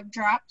 4 or 5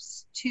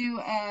 drops to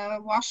a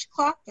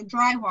washcloth, a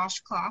dry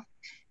washcloth,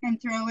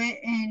 and throw it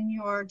in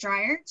your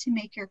dryer to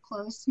make your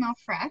clothes smell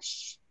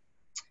fresh.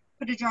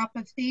 Put a drop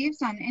of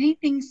Thieves on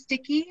anything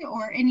sticky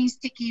or any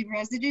sticky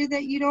residue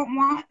that you don't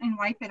want and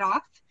wipe it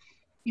off.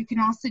 You can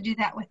also do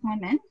that with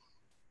lemon.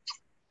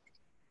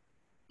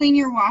 Clean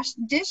your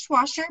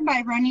dishwasher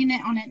by running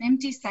it on an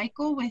empty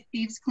cycle with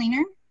Thieves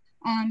cleaner.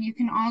 You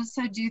can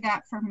also do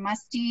that for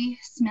musty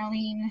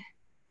smelling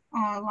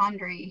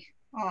laundry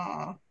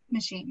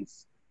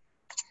machines.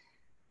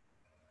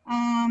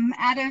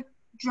 Add a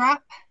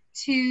drop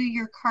to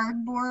your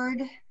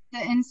cardboard,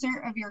 the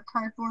insert of your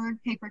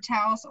cardboard, paper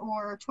towels,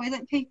 or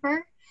toilet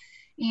paper,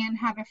 and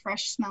have a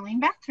fresh smelling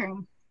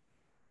bathroom.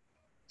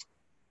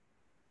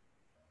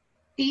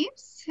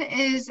 Thieves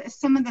is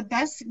some of the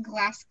best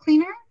glass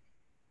cleaner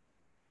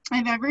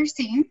I've ever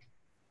seen.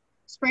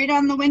 Sprayed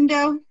on the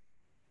window,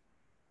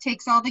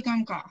 takes all the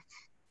gunk off.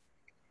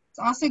 It's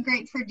also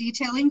great for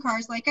detailing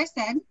cars, like I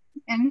said,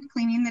 and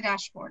cleaning the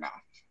dashboard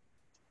off.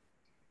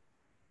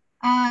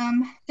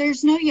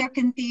 There's no yuck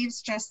in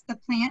Thieves, just the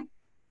plants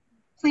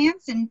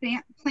and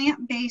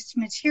plant-based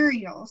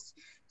materials,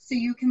 so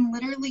you can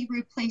literally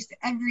replace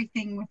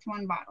everything with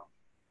one bottle.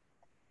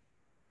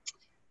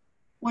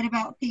 What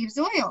about Thieves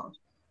oil?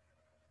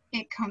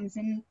 It comes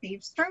in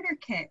Thieves starter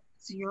kit,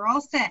 so you're all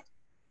set.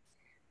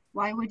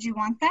 Why would you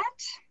want that?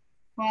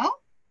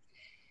 Well,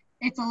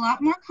 it's a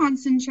lot more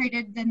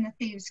concentrated than the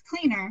Thieves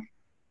cleaner.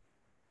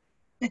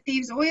 The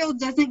Thieves oil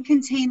doesn't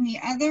contain the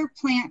other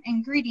plant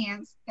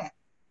ingredients that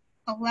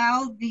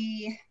allow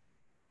the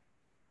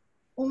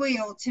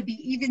oil to be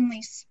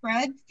evenly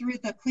spread through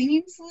the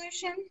cleaning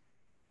solution.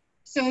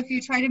 So if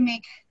you try to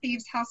make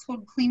Thieves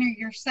household cleaner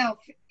yourself,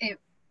 it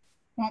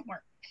won't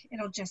work.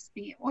 It'll just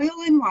be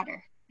oil and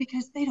water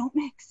because they don't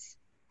mix.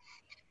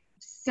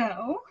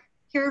 So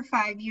here are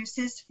 5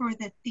 uses for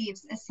the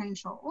Thieves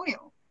essential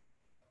oil.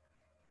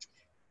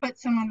 Put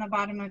some on the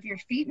bottom of your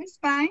feet and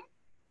spine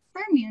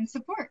for immune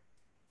support.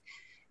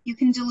 You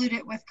can dilute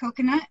it with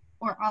coconut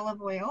or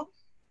olive oil,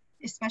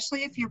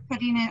 especially if you're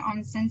putting it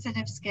on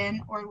sensitive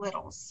skin or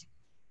littles.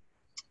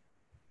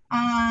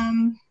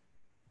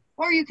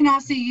 Or you can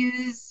also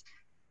use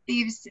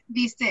Thieves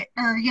V6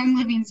 or Young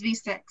Living's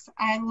V6.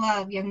 I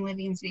love Young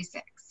Living's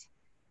V6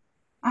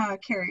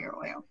 carrier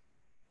oil.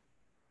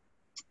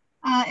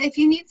 If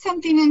you need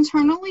something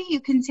internally, you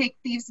can take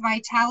Thieves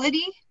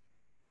Vitality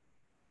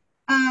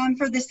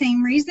for the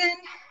same reason.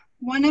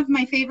 One of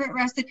my favorite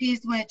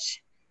recipes,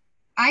 which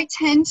I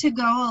tend to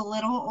go a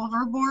little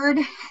overboard.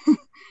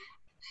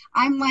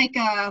 I'm like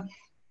a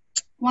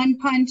one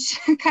punch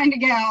kind of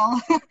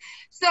gal.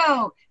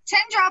 So 10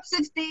 drops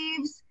of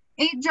Thieves,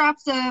 8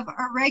 drops of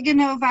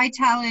oregano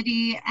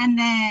vitality, and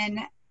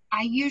then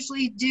I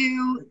usually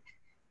do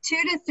 2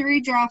 to 3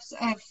 drops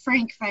of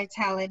Frank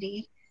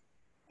vitality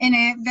in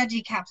a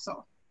veggie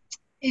capsule.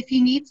 If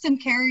you need some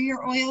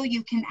carrier oil,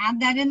 you can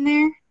add that in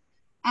there.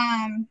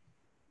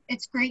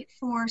 It's great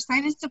for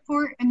sinus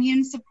support,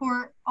 immune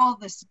support, all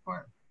the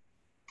support.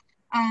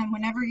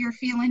 Whenever you're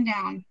feeling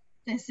down,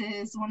 this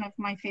is one of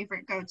my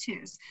favorite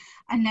go-tos.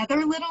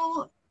 Another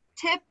little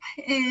tip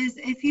is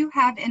if you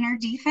have inner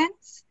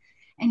defense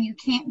and you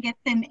can't get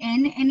them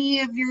in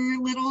any of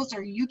your littles,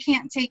 or you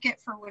can't take it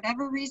for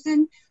whatever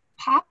reason,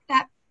 pop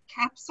that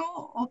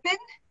capsule open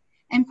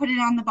and put it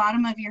on the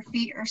bottom of your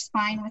feet or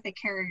spine with a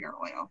carrier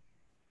oil.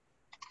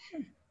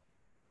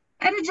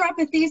 Add a drop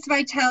of Thieves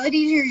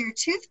Vitality to your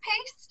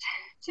toothpaste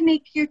to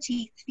make your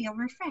teeth feel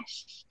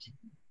refreshed.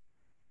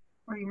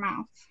 Or your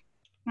mouth.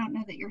 I don't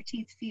know that your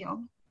teeth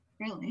feel,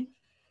 really.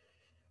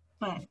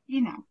 But,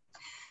 you know.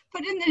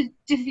 Put in the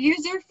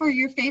diffuser for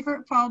your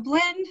favorite fall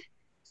blend,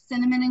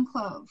 cinnamon and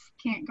clove.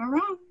 Can't go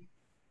wrong.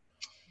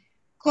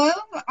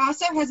 Clove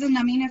also has a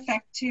numbing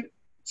effect to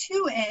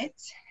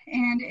it,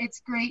 and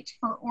it's great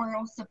for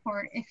oral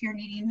support if you're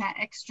needing that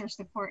extra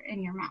support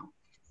in your mouth.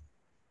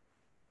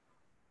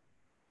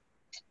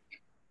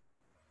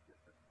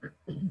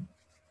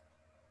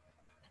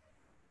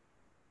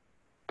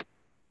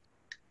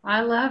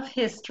 I love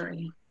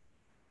history.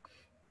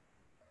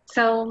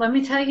 So let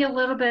me tell you a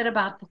little bit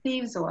about the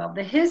Thieves oil,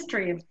 the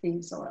history of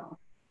Thieves oil,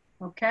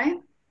 okay?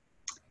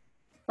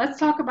 Let's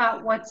talk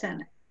about what's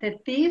in it. The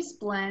Thieves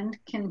blend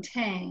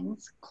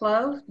contains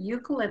clove,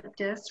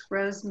 eucalyptus,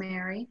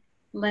 rosemary,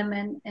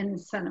 lemon, and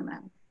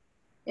cinnamon.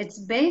 It's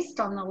based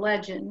on the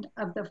legend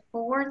of the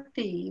 4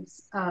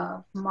 thieves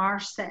of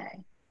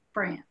Marseille,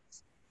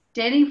 France,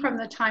 dating from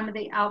the time of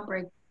the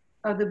outbreak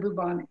of the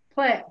bubonic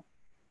plague.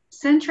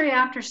 Century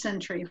after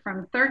century,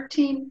 from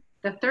the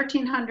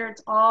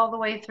 1300s all the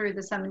way through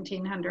the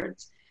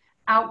 1700s,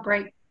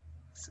 outbreaks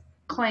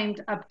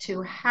claimed up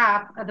to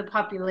half of the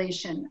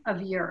population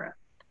of Europe.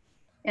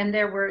 And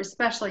there were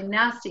especially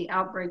nasty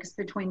outbreaks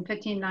between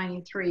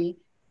 1593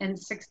 and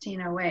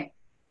 1608.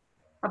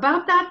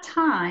 About that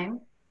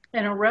time,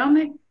 an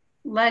aromatic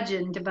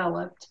legend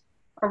developed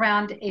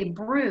around a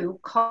brew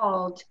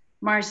called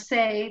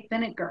Marseille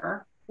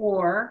vinegar,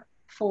 or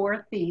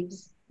 4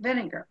 thieves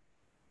vinegar.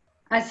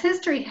 As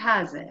history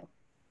has it,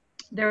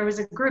 there was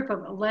a group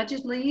of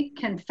allegedly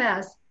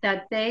confessed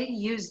that they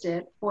used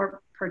it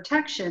for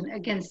protection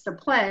against the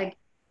plague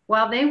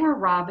while they were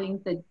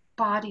robbing the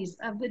bodies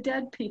of the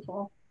dead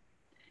people.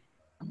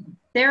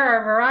 There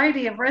are a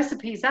variety of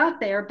recipes out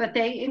there, but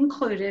they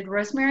included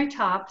rosemary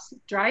tops,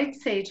 dried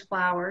sage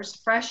flowers,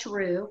 fresh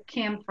rue,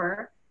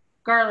 camphor,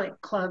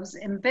 garlic cloves,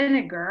 and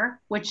vinegar,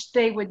 which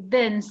they would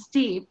then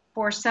steep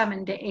for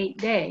 7 to 8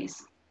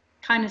 days.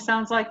 Kind of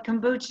sounds like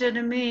kombucha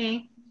to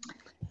me,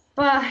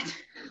 but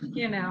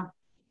you know.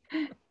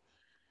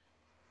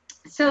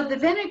 So the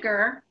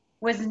vinegar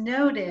was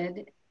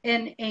noted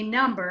in a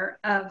number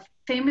of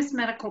famous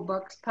medical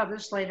books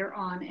published later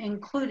on,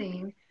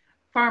 including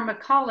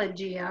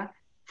Pharmacologia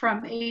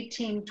from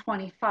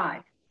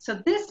 1825.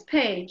 So this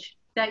page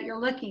that you're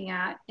looking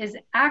at is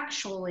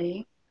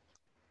actually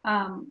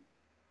from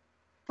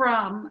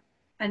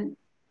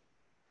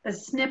a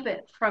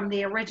snippet from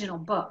the original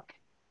book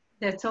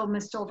that's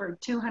almost over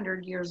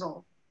 200 years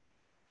old.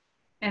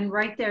 And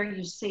right there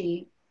you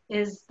see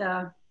is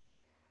the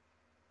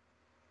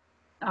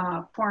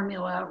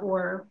formula,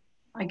 or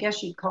I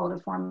guess you'd call it a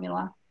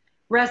formula,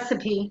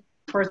 recipe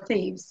for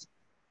thieves.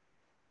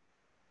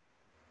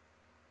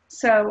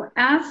 So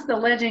as the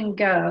legend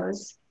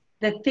goes,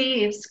 the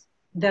thieves,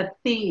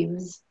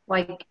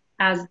 like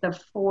as the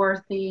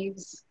 4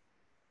 thieves,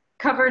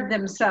 covered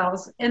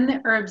themselves in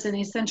the herbs and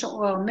essential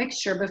oil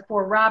mixture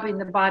before robbing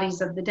the bodies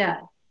of the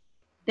dead.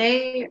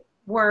 There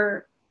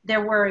were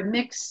a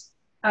mix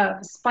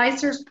of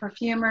spicers,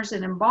 perfumers,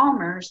 and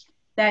embalmers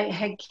that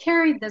had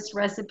carried this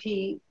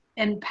recipe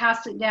and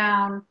passed it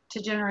down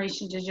to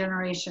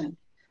generation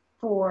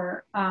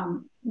for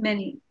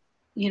many,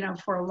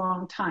 for a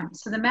long time.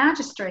 So the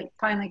magistrate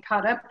finally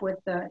caught up with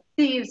the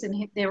thieves,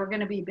 and they were going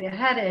to be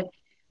beheaded,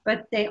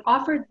 but they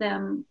offered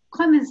them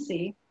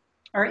clemency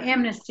or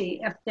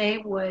amnesty if they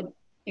would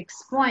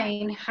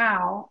explain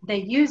how they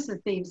used the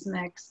thieves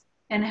mix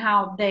and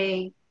how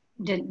they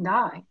didn't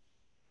die.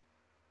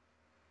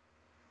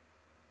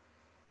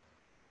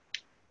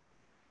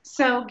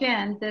 So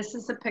again, this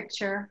is a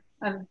picture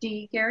of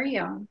D. Gary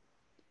Young,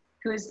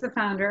 who is the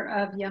founder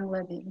of Young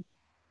Living.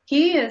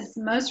 He is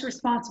most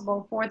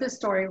responsible for the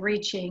story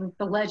reaching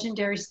the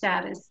legendary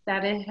status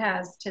that it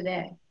has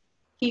today.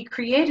 He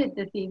created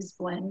the Thieves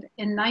Blend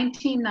in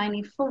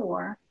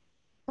 1994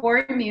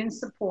 for immune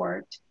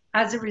support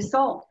as a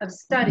result of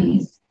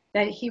studies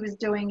that he was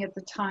doing at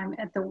the time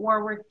at the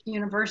Warwick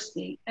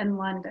University in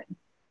London.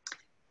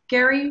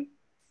 Gary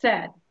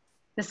said,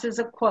 this is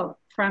a quote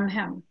from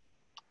him,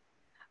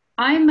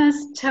 "I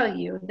must tell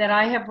you that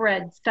I have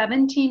read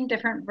 17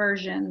 different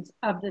versions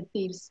of the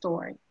Thieves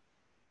story.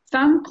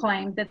 Some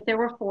claimed that there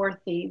were 4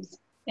 thieves,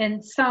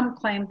 and some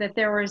claimed that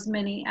there were as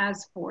many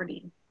as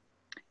 40.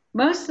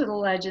 Most of the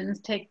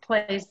legends take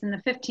place in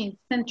the 15th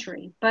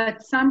century,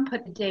 but some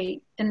put the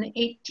date in the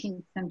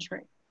 18th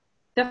century.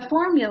 The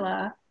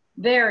formula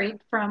varied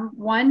from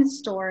one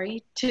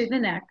story to the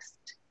next,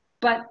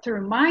 but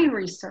through my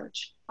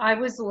research, I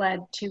was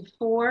led to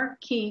 4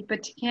 key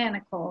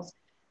botanicals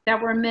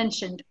that were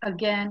mentioned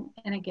again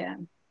and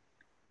again: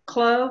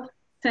 clove,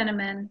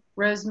 cinnamon,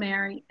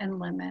 rosemary, and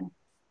lemon.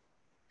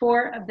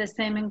 4 of the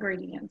same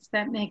ingredients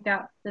that make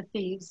up the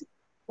Thieves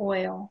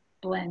oil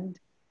blend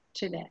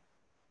today.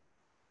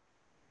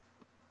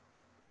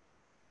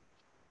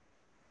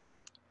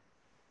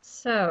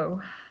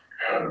 So,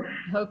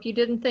 hope you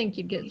didn't think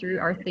you'd get through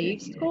our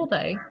Thieves school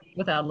day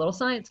without a little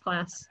science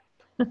class.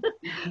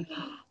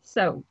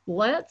 So,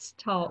 let's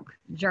talk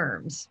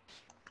germs.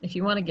 If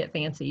you want to get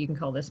fancy, you can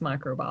call this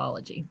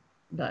microbiology,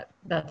 but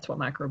that's what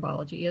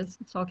microbiology is.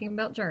 It's talking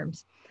about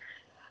germs.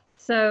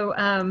 So,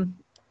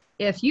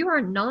 if you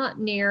are not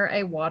near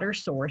a water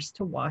source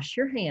to wash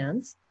your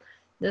hands,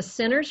 the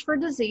Centers for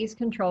Disease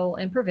Control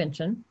and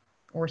Prevention,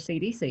 or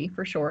CDC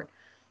for short,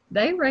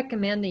 they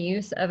recommend the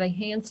use of a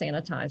hand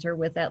sanitizer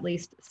with at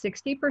least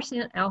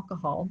 60%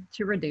 alcohol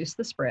to reduce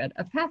the spread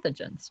of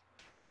pathogens,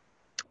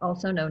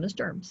 also known as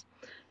germs.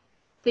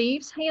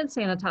 Thieves hand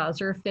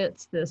sanitizer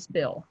fits this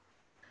bill.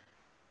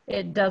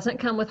 It doesn't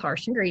come with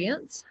harsh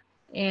ingredients,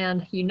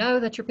 and you know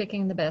that you're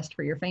picking the best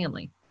for your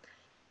family.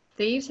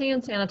 Thieves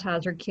hand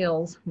sanitizer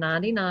kills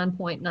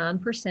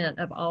 99.9%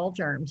 of all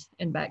germs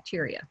and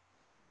bacteria.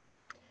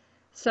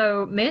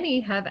 So many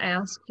have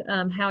asked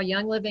how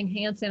Young Living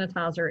hand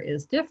sanitizer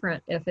is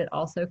different if it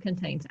also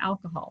contains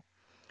alcohol.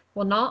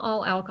 Well, not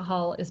all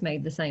alcohol is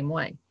made the same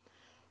way.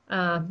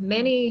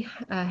 Many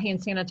hand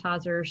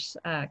sanitizers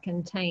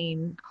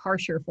contain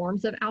harsher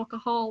forms of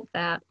alcohol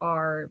that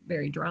are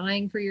very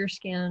drying for your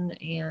skin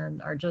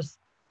and are just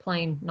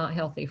plain not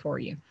healthy for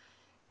you.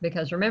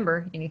 Because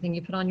remember, anything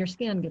you put on your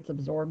skin gets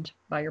absorbed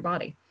by your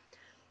body.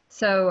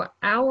 So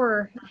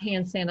our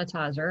hand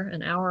sanitizer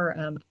and our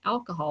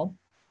alcohol,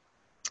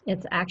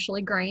 it's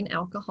actually grain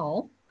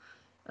alcohol,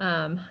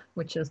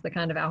 which is the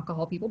kind of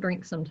alcohol people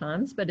drink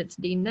sometimes, but it's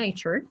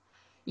denatured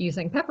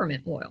using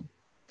peppermint oil.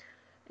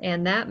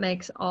 And that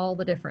makes all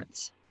the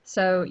difference.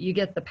 So you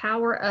get the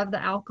power of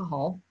the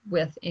alcohol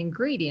with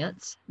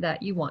ingredients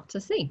that you want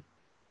to see.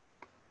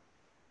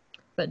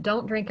 But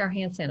don't drink our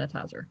hand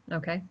sanitizer,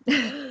 okay?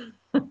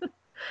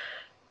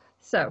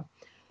 So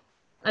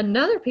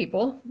another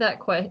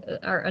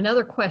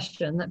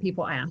question that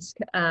people ask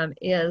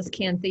is,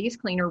 can Thieves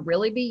Cleaner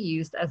really be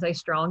used as a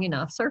strong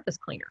enough surface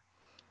cleaner?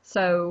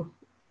 So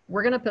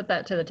we're going to put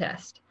that to the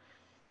test.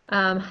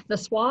 The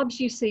swabs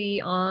you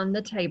see on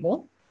the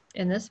table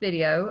in this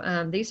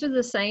video, these are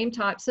the same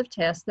types of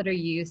tests that are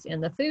used in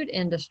the food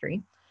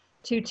industry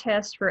to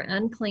test for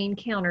unclean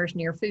counters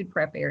near food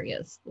prep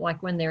areas,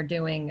 like when they're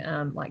doing,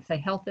 like say,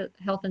 health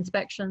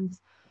inspections.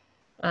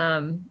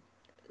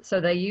 So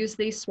they use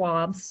these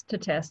swabs to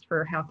test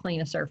for how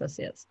clean a surface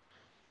is.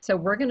 So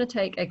we're going to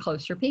take a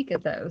closer peek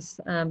at those.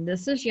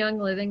 This is Young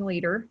Living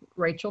leader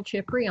Rachel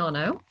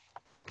Cipriano,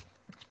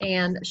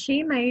 and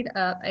she made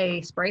up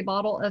a spray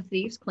bottle of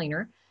Thieves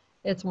Cleaner.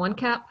 It's 1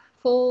 cup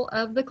full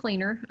of the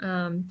cleaner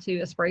to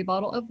a spray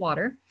bottle of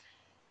water.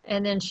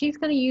 And then she's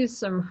going to use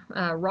some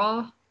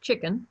raw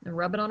chicken and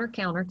rub it on her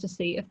counter to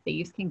see if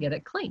Thieves can get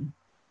it clean.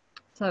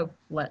 So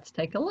let's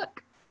take a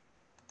look.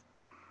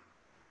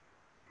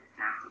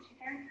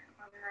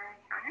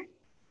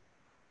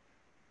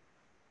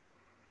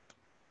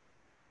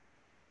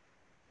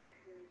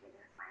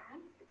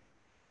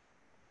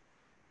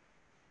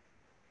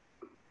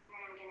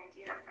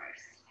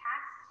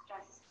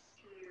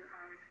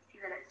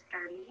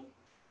 Dirty.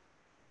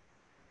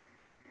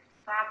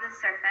 Swab the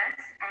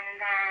surface, and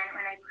then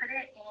when I put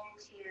it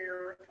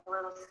into a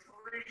little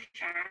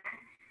solution,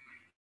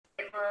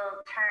 it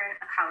will turn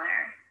a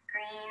color.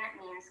 Green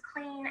means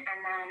clean, and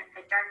then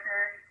the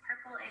darker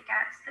purple it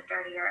gets, the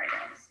dirtier it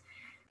is.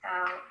 So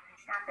I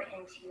snap it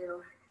into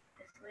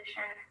the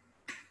solution,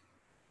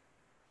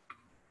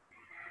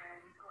 and then,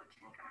 oh, it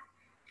didn't go.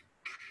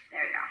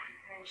 There we go.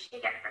 And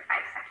shake it for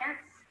 5 seconds.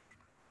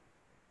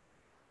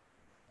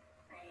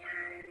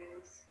 And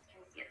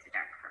it's a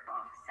dark purple.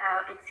 So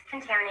it's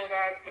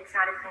contaminated. It's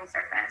not a clean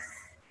surface.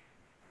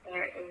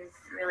 There is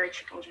really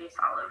chicken juice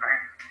all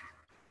over.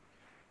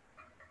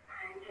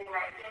 I'm going to give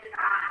that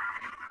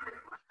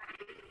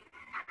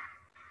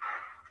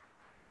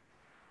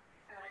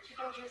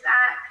chicken juice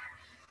up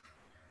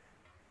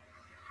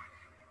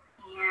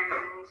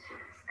and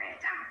spray it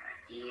down with our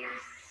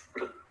Thieves.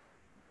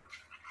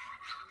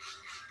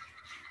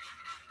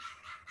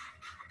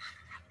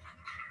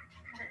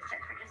 Let it sit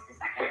for just a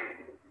second.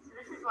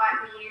 This is what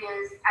we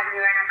use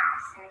everywhere in our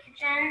house, in the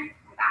kitchen,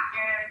 in the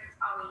bathroom.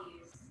 It's all we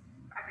use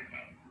for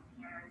everything.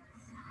 And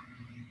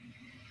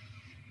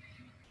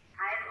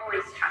I've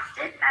always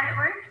trusted that it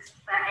works,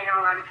 but I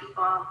know a lot of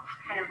people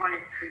kind of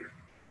wanted proof.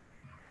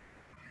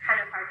 Kind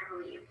of hard to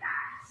believe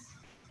that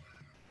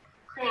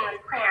cleaning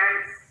with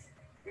plants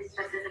is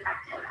just as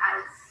effective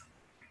as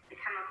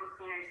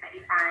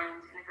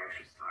find in the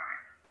grocery store.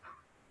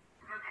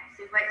 Okay,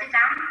 so we've wiped it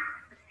down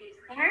with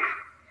Thieves cleaner.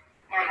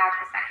 Now we have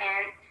the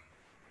second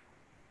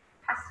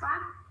test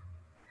swab.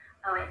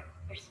 Oh wait,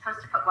 you're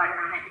supposed to put water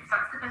on it. It's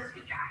not supposed to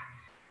be dry.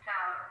 So,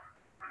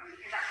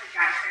 because that's a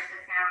dry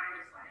surface now, I'm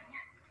just wetting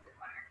it with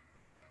water.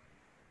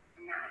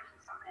 And now I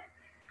can stop it.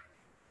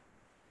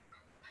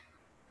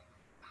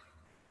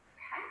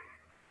 Okay.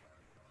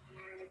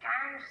 And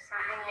again, just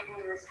swabbing it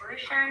into the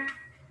solution.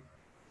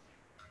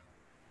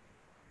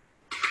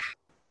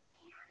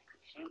 And you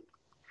can see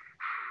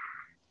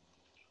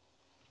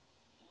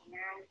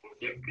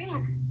it's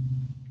green.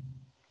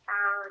 So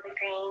the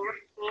green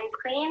means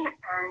clean,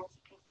 and you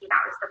can see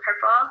that was the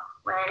purple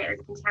when it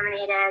was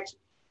contaminated,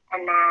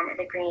 and then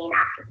the green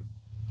after.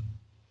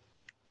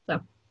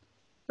 So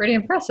pretty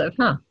impressive,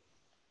 huh?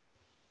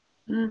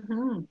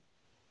 Mm-hmm.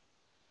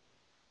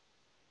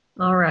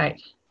 All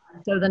right.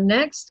 So the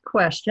next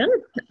question,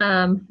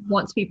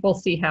 once people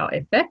see how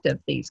effective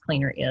Thieves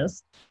Cleaner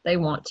is, they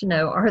want to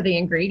know, are the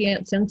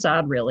ingredients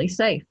inside really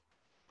safe?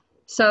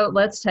 So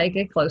let's take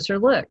a closer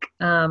look.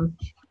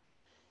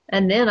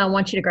 And then I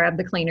want you to grab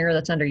the cleaner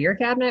that's under your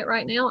cabinet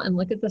right now and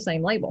look at the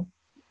same label.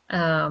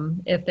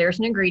 If there's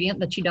an ingredient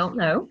that you don't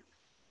know,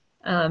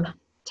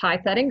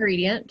 type that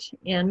ingredient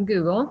in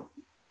Google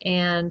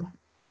and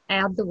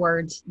add the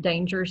words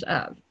dangers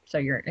of. So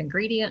your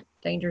ingredient,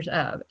 dangers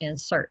of, and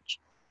search.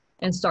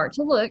 And start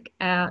to look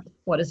at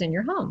what is in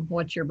your home,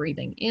 what you're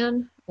breathing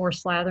in or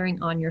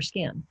slathering on your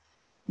skin.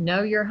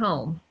 Know your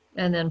home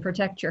and then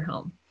protect your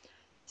home.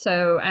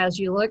 So as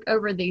you look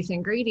over these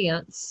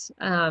ingredients,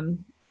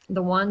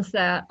 the ones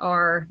that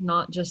are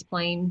not just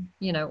plain,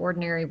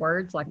 ordinary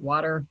words like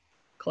water,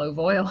 clove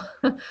oil,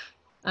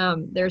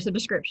 there's a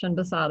description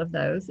beside of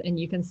those, and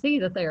you can see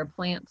that they are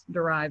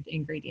plant-derived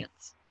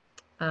ingredients.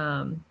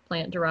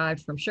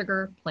 Plant-derived from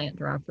sugar,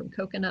 plant-derived from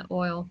coconut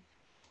oil,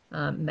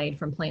 made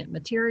from plant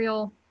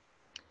material,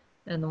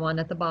 and the one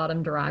at the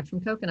bottom derived from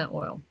coconut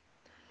oil.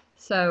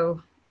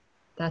 So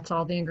that's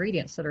all the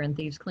ingredients that are in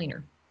Thieves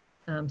Cleaner.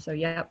 So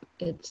yep,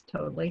 it's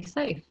totally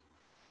safe.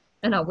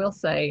 And I will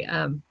say,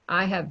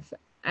 I have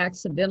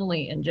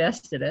accidentally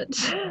ingested it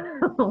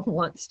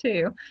once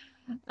too.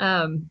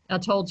 I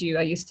told you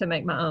I used to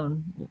make my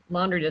own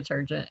laundry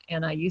detergent,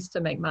 and I used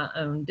to make my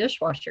own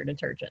dishwasher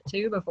detergent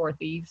too before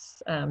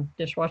Thieves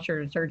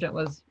dishwasher detergent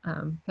was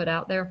put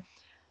out there.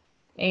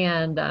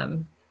 And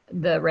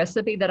the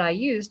recipe that I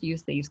used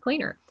Thieves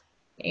Cleaner.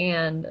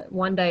 And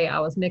one day I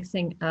was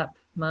mixing up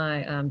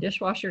my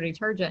dishwasher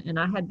detergent, and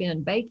I had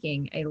been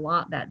baking a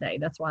lot that day.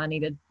 That's why I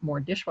needed more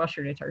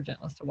dishwasher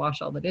detergent, was to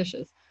wash all the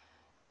dishes.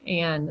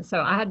 And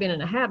so I had been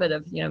in a habit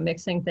of,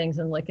 mixing things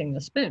and licking the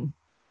spoon.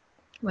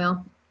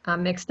 Well, I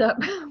mixed up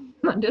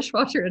my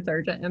dishwasher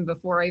detergent, and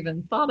before I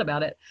even thought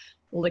about it,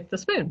 licked the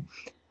spoon.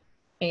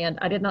 And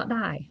I did not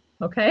die,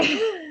 okay?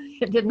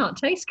 It did not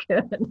taste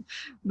good,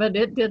 but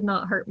it did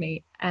not hurt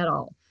me at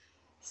all.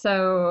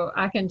 So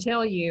I can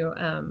tell you,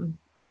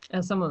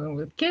 as someone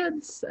with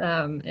kids,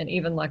 and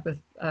even like with,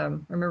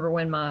 remember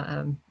when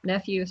my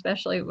nephew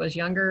especially was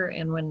younger,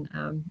 and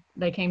when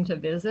they came to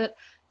visit,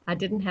 I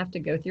didn't have to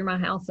go through my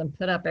house and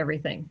put up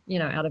everything,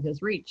 out of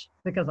his reach,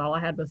 because all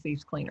I had was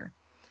Thieves Cleaner.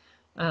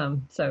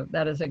 So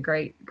that is a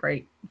great,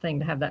 great thing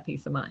to have that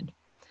peace of mind.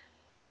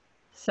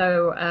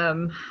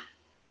 So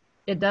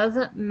it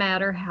doesn't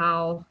matter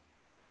how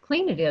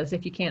clean it is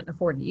if you can't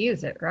afford to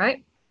use it,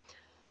 right?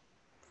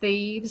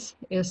 Thieves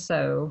is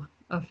so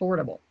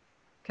affordable.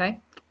 Okay,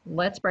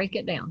 let's break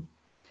it down.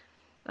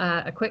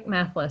 A quick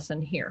math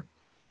lesson here.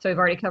 So we've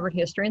already covered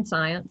history and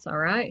science. All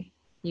right,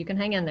 you can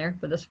hang in there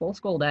for this full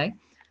school day.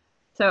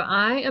 So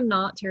I am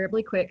not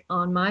terribly quick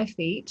on my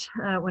feet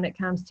when it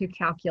comes to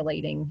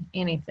calculating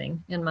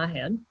anything in my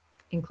head,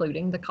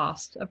 including the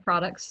cost of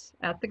products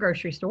at the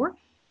grocery store.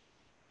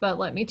 But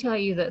let me tell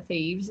you that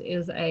Thieves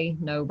is a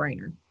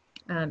no-brainer.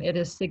 It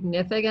is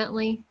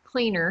significantly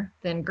cleaner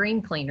than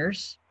green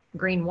cleaners,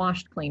 green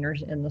washed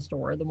cleaners in the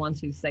store, the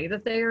ones who say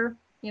that they're,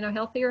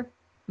 healthier.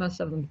 Most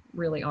of them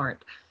really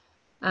aren't.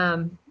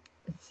 And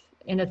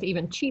it's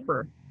even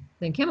cheaper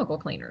than chemical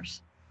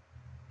cleaners.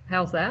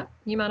 How's that,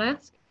 you might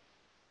ask?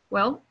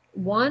 Well,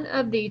 one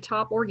of the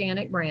top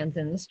organic brands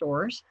in the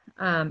stores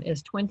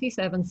is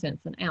 27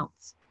 cents an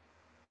ounce.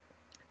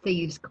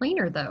 Thieves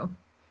Cleaner, though,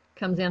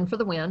 comes in for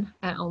the win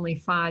at only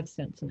 5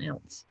 cents an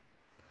ounce.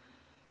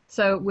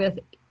 So with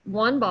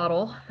one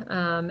bottle,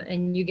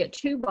 and you get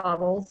 2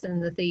 bottles in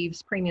the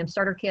Thieves Premium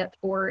Starter Kit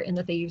or in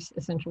the Thieves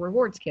Essential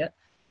Rewards Kit.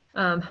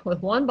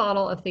 With 1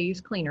 bottle of Thieves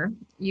Cleaner,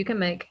 you can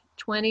make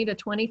 20 to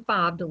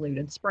 25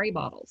 diluted spray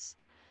bottles.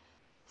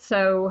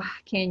 So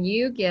can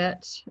you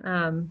get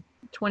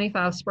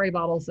 25 spray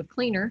bottles of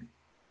cleaner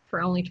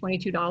for only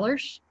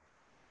 $22?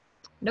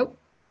 Nope,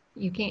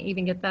 you can't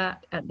even get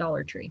that at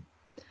Dollar Tree.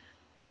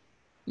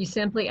 You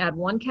simply add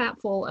 1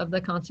 capful of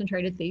the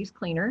concentrated Thieves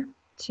Cleaner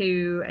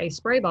to a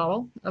spray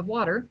bottle of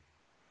water,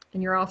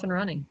 and you're off and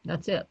running.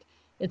 That's it.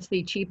 It's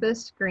the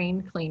cheapest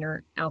green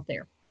cleaner out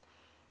there,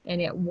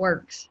 and it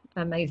works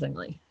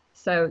amazingly.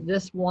 So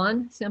this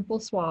one simple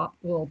swap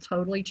will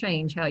totally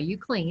change how you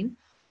clean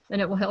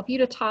and it will help you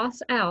to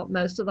toss out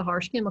most of the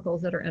harsh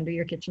chemicals that are under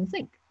your kitchen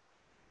sink.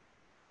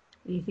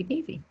 Easy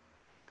peasy.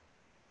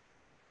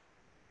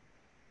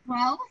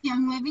 Well,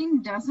 Young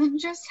Living doesn't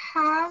just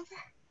have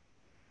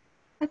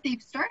a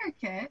Thieves starter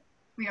kit.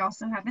 We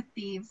also have a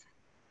Thieves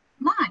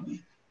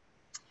line.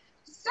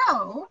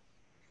 So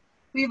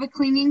we have a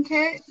cleaning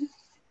kit.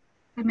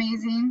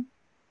 Amazing.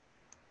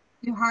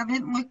 If you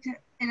haven't looked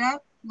it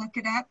up, look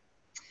it up.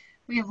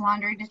 We have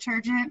laundry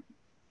detergent,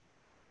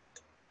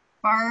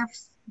 bar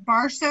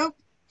soap,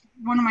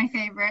 one of my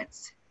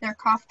favorites. They're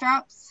cough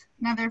drops,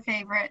 another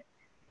favorite.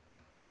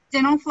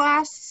 Dental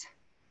floss,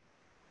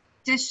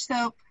 dish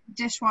soap,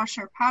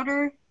 dishwasher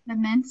powder. The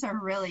mints are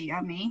really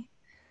yummy.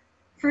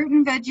 Fruit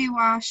and veggie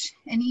wash,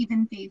 and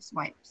even Thieves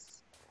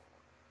wipes.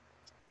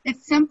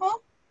 It's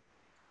simple,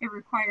 it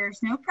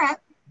requires no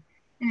prep,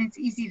 and it's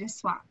easy to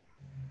swap.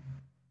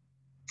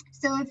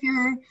 So if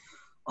you're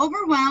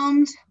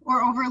overwhelmed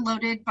or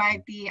overloaded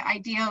by the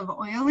idea of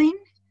oiling,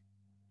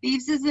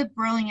 Thieves is a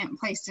brilliant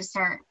place to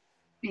start,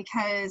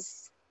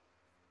 because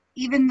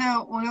even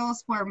though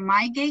oils were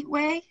my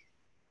gateway,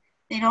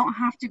 they don't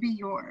have to be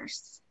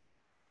yours.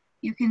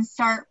 You can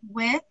start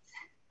with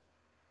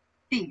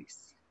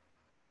Thieves.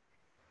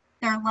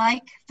 They're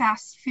like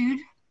fast food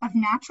of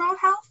natural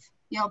health.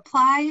 You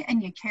apply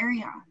and you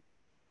carry on.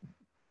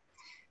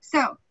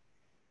 So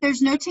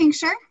there's no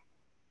tincture,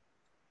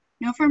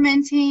 no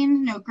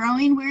fermenting, no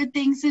growing weird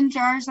things in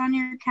jars on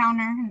your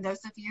counter. And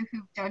those of you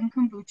who've done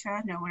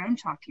kombucha know what I'm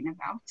talking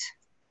about.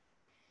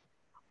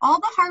 All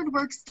the hard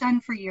work's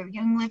done for you,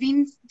 Young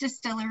Living's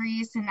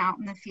distilleries and out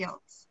in the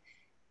fields.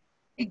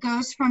 It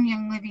goes from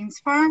Young Living's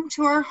farm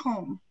to our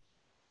home.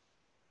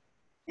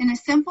 In a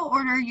simple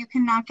order, you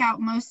can knock out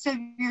most of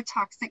your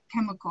toxic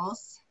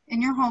chemicals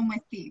in your home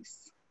with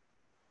Thieves.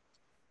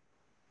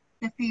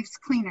 The Thieves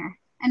cleaner,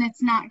 and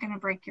it's not going to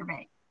break your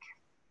bank.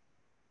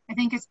 I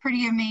think it's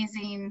pretty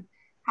amazing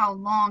how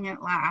long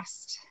it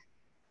lasts.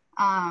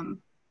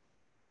 Even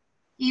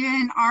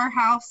in our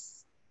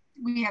house,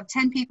 we have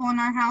 10 people in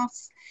our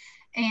house,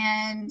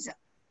 and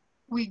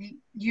we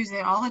use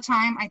it all the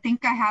time. I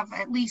think I have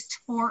at least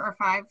 4 or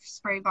 5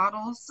 spray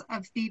bottles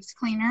of Thieves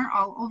cleaner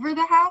all over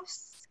the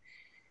house.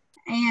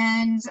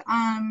 And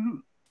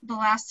the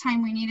last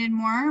time we needed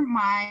more,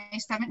 my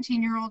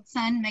 17-year-old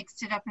son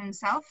mixed it up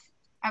himself.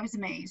 I was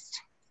amazed.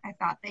 I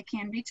thought they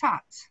can be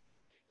taught.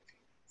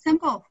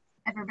 Simple.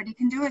 Everybody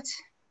can do it.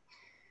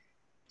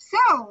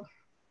 So,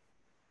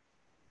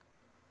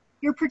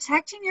 you're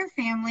protecting your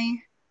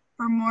family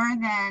for more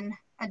than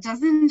a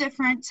dozen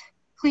different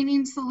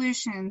cleaning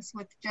solutions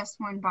with just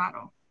one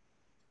bottle.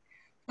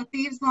 The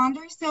Thieves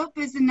laundry soap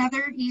is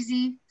another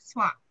easy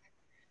swap.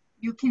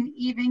 You can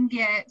even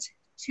get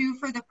 2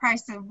 for the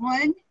price of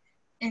 1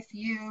 if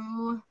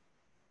you,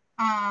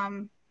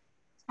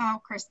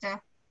 Krista,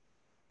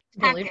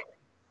 hack it.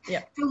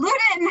 Yeah.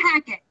 Dilute it and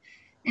hack it.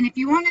 And if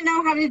you want to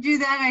know how to do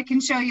that, I can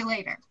show you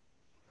later.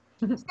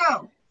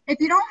 So, if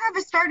you don't have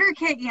a starter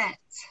kit yet,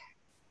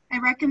 I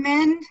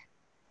recommend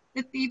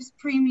the Thieves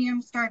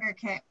Premium Starter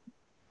Kit.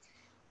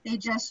 They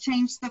just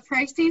changed the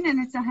pricing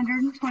and it's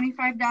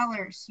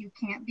 $125. You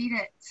can't beat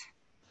it.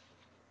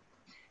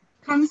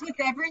 Comes with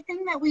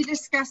everything that we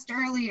discussed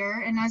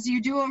earlier, and as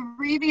you do a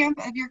revamp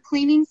of your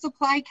cleaning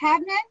supply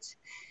cabinet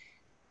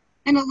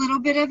and a little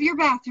bit of your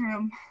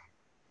bathroom,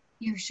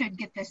 you should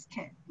get this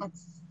kit.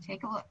 Let's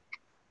take a look.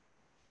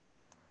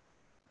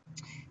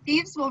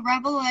 Thieves will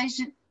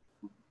revolutionize,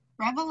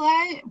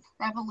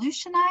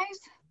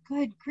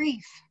 good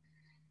grief,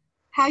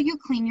 how you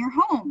clean your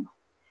home.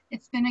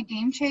 It's been a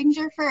game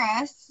changer for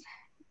us,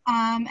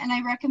 and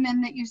I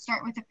recommend that you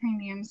start with a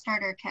premium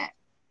starter kit.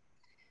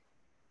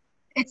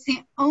 It's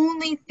the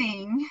only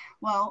thing,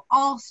 well,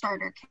 all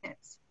starter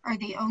kits are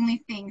the only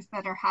things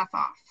that are half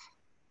off.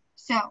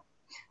 So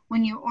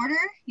when you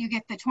order, you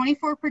get the 24%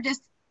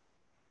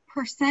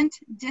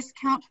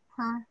 discount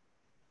for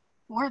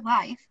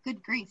life.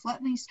 Good grief,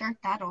 let me start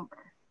that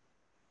over.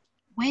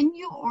 When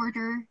you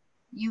order,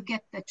 you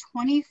get the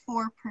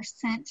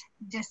 24%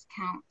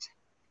 discount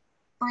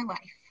for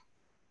life.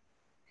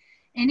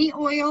 Any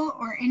oil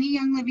or any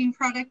Young Living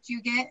product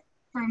you get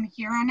from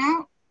here on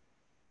out,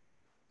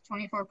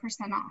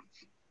 24% off.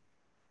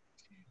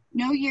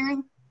 No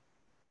yearly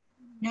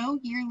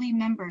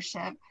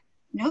membership,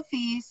 no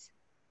fees.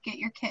 Get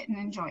your kit and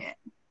enjoy it.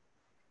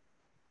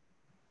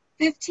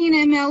 15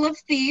 ml of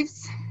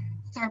Thieves.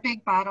 It's our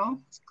big bottle.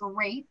 It's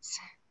great.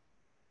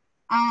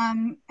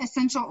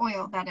 Essential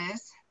oil, that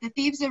is. The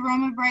Thieves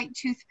Aroma Bright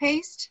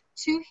toothpaste,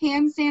 2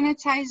 hand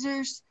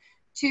sanitizers,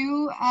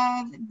 2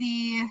 of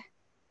the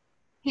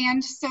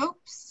hand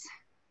soaps,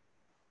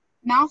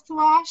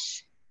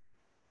 mouthwash,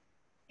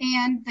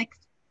 and the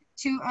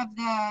 2 of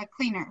the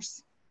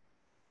cleaners.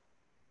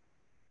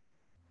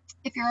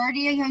 If you're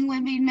already a Young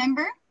Living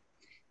member,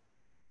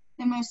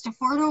 the most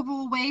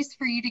affordable ways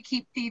for you to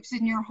keep Thieves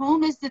in your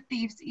home is the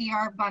Thieves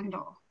ER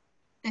bundle.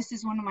 This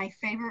is one of my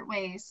favorite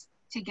ways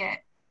to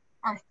get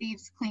our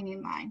Thieves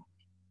cleaning line.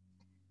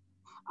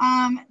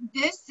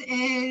 This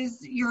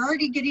is, you're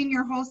already getting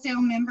your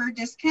wholesale member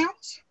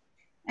discount.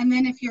 And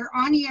then if you're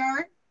on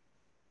ER,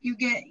 you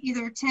get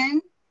either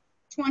 10,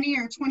 20,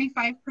 or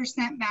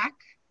 25% back.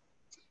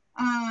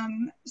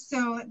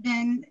 So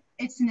then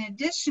it's an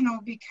additional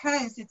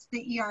because it's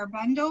the ER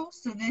bundle.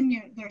 So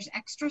then there's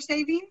extra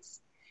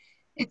savings.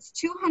 It's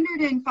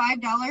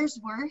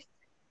 $205 worth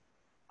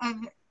of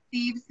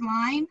Thieves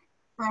line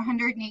for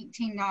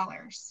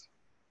 $118.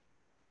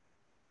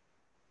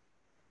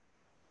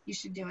 You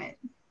should do it.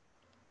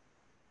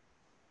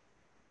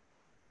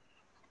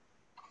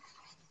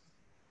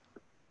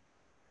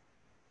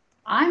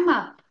 I'm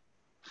up.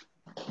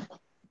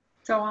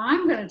 So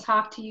I'm going to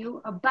talk to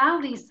you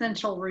about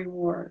Essential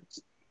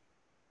Rewards.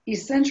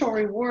 Essential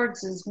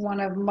Rewards is one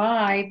of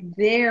my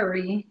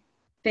very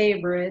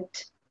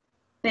favorite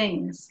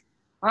things.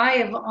 I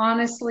have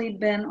honestly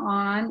been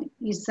on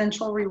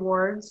Essential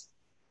Rewards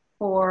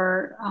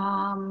for,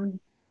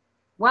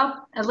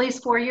 well, at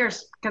least 4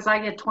 years, because I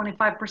get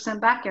 25%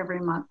 back every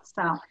month.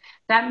 So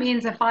that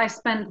means if I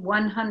spend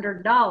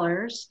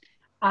 $100,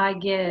 I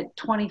get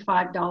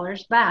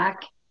 $25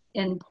 back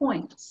in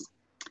points.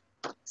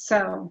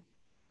 So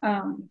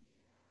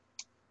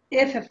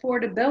if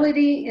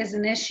affordability is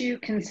an issue,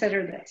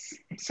 consider this.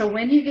 So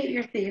when you get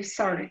your Thieves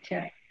starter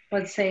kit,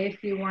 let's say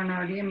if you weren't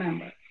already a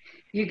member,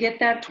 you get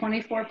that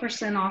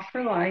 24% off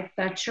for life.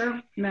 That's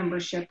your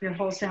membership, your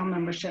wholesale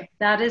membership.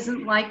 That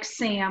isn't like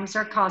Sam's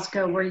or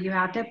Costco where you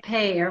have to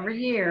pay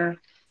every year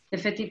the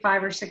 $55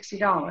 or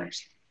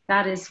 $60.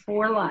 That is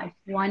for life,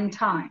 one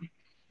time.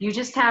 You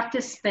just have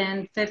to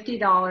spend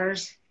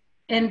 $50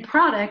 in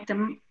product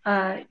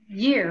a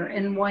year,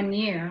 in 1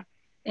 year,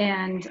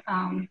 and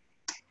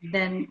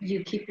then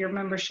you keep your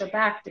membership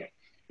active.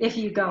 If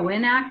you go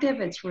inactive,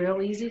 it's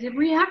real easy to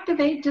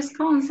reactivate. Just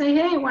call and say,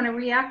 hey, I want to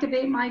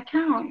reactivate my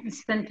account, and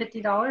spend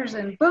 $50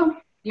 and boom,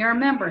 you're a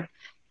member.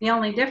 The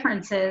only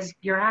difference is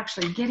you're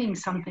actually getting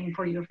something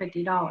for your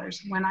 $50.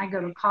 When I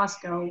go to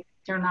Costco,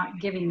 they're not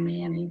giving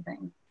me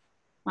anything.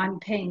 I'm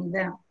paying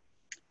them.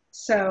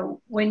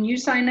 So when you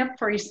sign up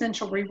for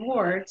Essential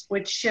Rewards,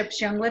 which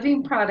ships Young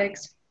Living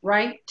products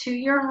right to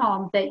your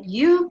home that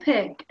you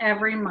pick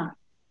every month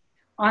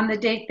on the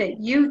date that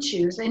you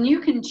choose, and you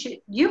can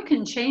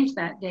change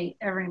that date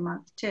every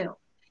month too,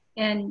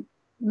 and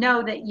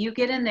know that you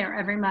get in there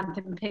every month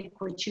and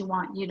pick what you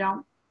want. You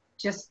don't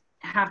just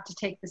have to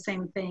take the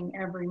same thing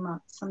every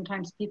month.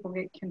 Sometimes people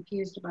get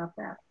confused about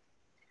that.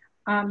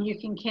 You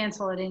can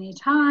cancel at any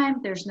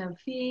time. There's no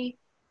fee.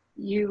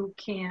 You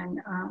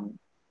can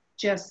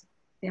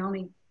the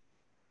only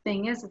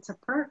thing is it's a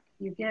perk.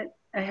 You get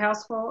a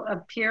house full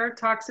of pure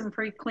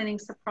toxin-free cleaning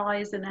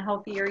supplies and a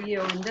healthier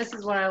you. And this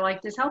is what I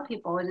like to tell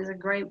people. It is a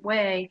great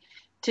way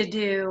to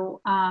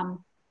do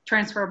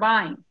transfer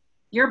buying.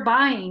 You're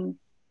buying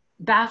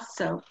bath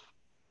soap,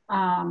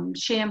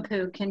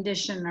 shampoo,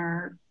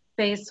 conditioner,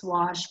 face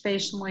wash,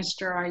 face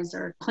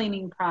moisturizer,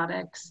 cleaning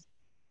products,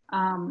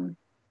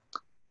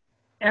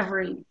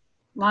 every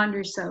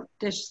laundry soap,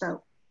 dish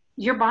soap.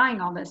 You're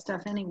buying all that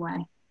stuff anyway.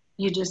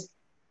 You just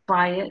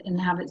buy it and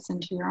have it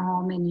sent to your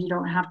home, and you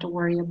don't have to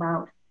worry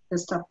about the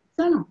stuff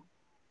that's in them.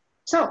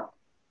 So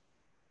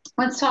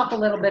let's talk a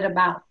little bit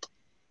about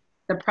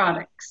the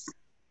products.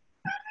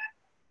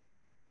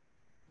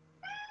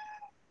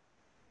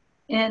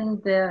 In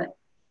the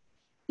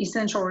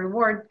Essential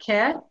Reward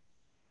Kit,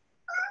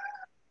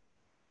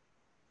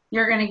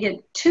 you're going to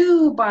get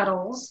 2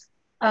 bottles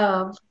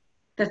of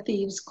the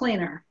Thieves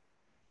Cleaner.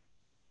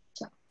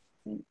 So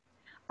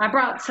I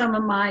brought some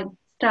of my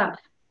stuff.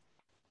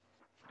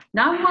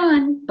 Not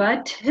 1,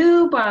 but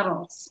 2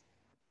 bottles.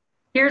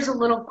 Here's a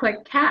little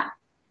quick cap.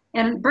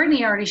 And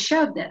Brittaney already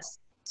showed this.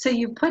 So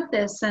you put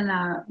this in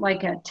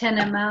like a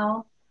 10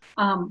 ml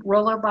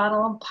roller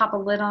bottle, pop a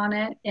lid on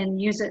it, and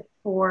use it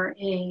for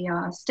a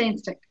stain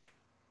stick.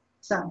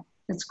 So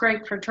it's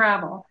great for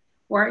travel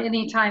or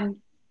anytime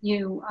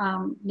you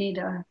need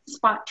a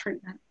spot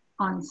treatment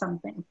on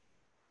something.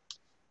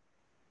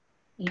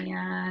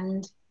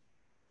 And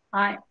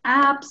I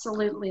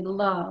absolutely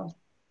love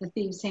the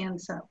Thieves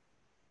hand soap.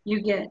 You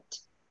get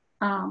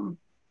 2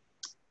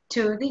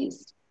 of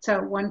these.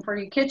 So 1 for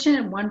your kitchen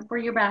and 1 for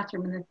your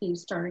bathroom in the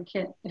Thieves Starter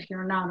Kit if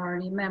you're not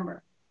already a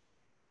member.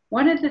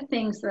 One of the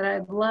things that I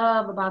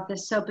love about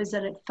this soap is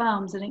that it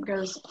foams and it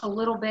goes a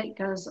little bit,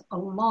 goes a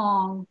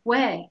long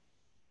way.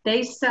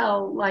 They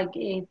sell like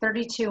a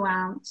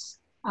 32-ounce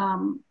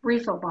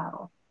refill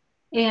bottle.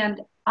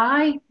 And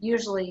I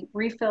usually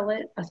refill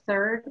it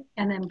 1/3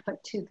 and then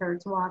put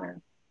 2/3 water.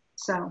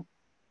 So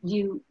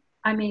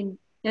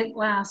it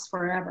lasts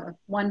forever.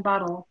 1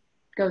 bottle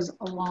goes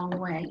a long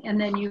way. And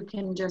then you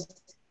can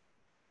just,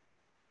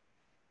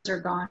 are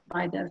gone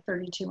by the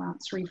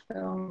 32-ounce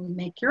refill and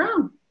make your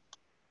own.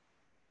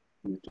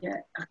 You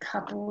get a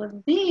couple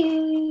of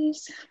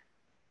these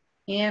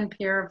hand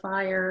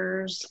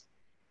purifiers.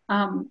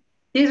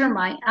 These are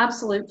my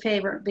absolute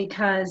favorite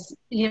because,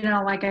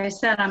 like I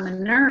said, I'm a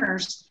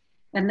nurse,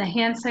 and the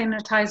hand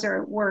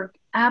sanitizer at work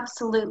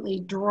absolutely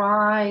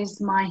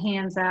dries my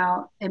hands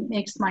out. It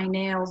makes my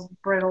nails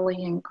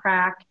brittly and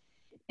crack,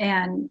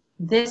 and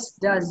this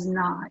does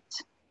not.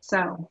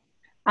 So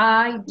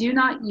I do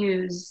not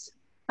use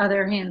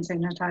other hand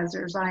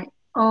sanitizers.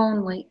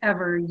 only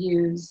ever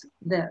use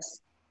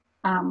this.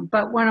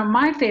 But one of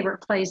my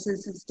favorite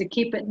places is to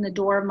keep it in the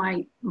door of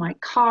my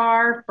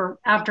car for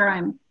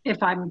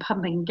if I'm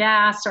pumping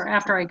gas or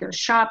after I go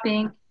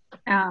shopping.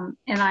 And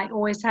I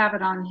always have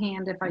it on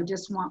hand if I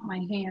just want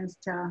my hands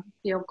to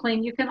feel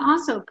clean. You can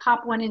also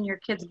pop one in your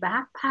kids'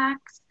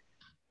 backpacks.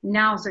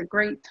 Now's a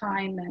great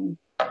time, and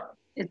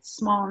it's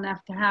small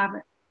enough to have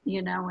it,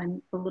 in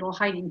the little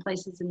hiding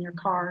places in your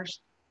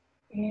cars.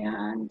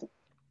 And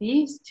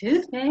Thieves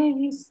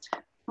toothpaste.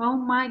 Oh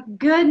my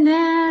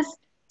goodness.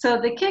 So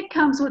the kit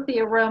comes with the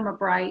Aroma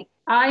Bright.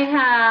 I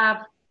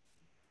have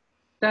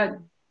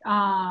the,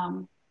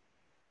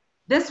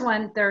 this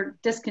one they're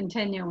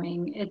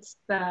discontinuing. It's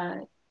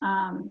the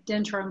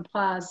Dentron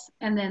Plus,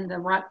 and then the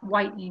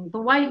whitening.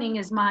 The whitening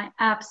is my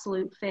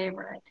absolute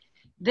favorite.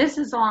 This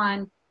is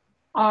on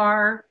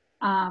our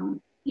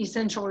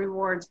Essential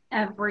Rewards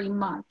every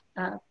month.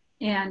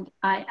 And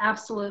I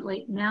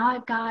absolutely, now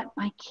I've got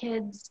my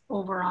kids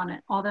over on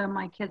it, although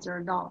my kids are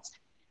adults.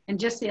 And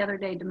just the other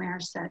day,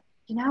 Damaris said,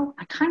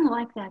 I kind of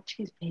like that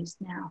toothpaste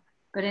now.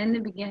 But in the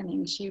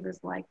beginning, she was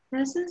like,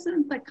 this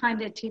isn't the kind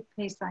of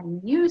toothpaste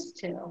I'm used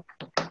to.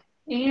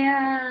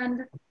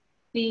 And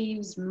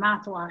Thieves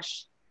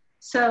mouthwash.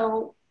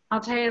 So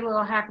I'll tell you a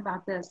little hack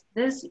about this.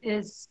 This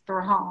is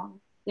strong.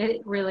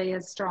 It really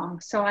is strong.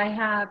 So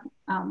I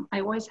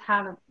always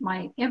have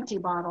my empty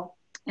bottle,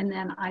 and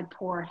then I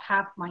pour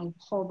half my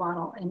whole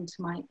bottle into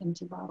my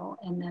empty bottle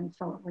and then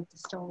fill it with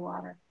distilled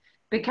water,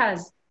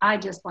 because I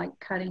just like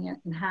cutting it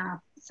in half.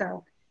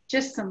 So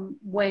just some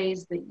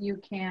ways that you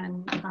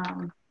can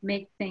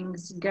make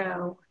things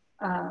go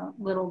a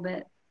little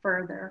bit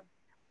further.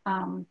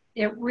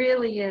 It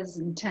really is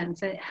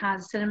intense. It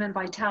has cinnamon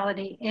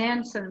vitality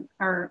and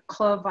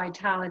clove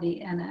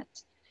vitality in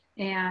it.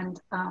 And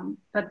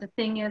but the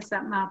thing is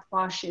that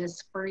mouthwash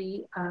is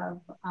free of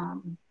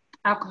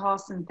alcohol,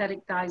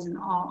 synthetic dyes, and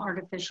all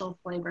artificial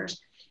flavors,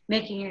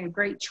 making it a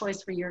great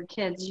choice for your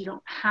kids. You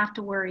don't have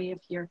to worry if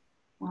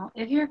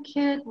your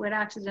kid would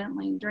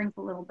accidentally drink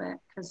a little bit,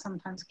 because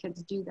sometimes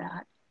kids do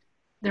that,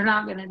 they're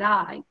not going to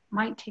die.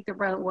 Might take their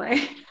breath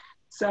away.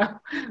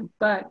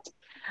 But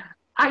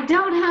I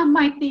don't have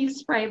my Thieves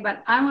spray,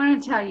 but I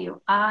want to tell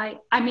you, I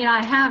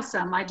have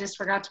some. I just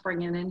forgot to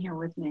bring it in here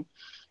with me.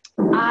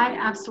 I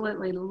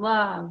absolutely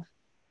love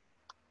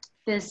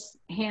this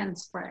hand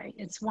spray.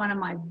 It's one of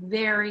my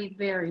very,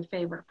 very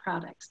favorite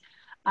products.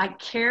 I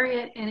carry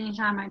it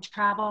anytime I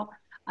travel.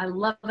 I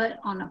love it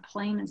on a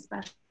plane,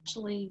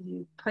 especially.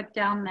 You put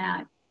down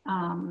that,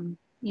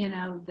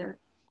 the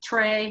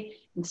tray,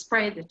 and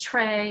spray the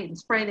tray, and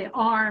spray the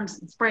arms,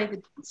 and spray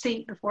the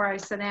seat before I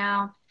sit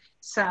down.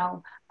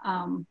 So,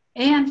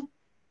 and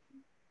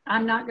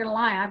I'm not gonna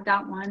lie, I've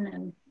got one,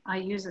 and I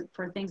use it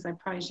for things I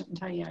probably shouldn't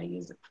tell you I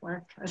use it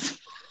for,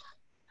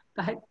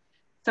 but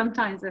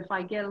sometimes if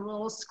I get a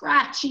little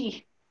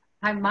scratchy,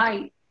 I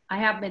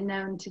have been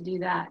known to do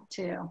that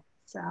too.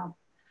 So,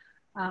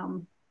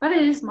 but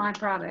it is my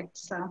product.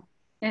 So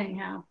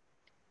anyhow,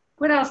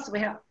 what else do we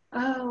have?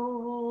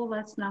 Oh,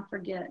 let's not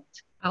forget.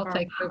 I'll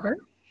take over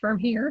from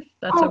here.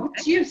 That's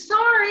okay.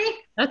 Sorry.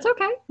 That's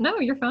okay. No,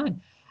 you're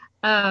fine.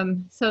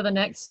 So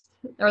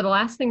the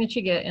last thing that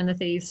you get in the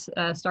Thieves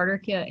starter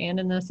kit and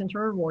in the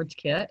Essential Rewards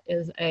kit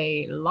is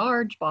a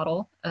large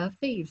bottle of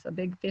Thieves, a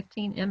big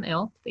 15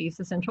 ml Thieves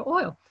Essential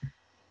Oil.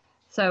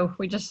 So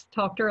we just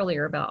talked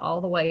earlier about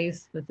all the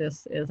ways that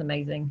this is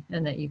amazing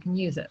and that you can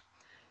use it.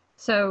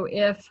 So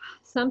if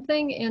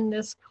something in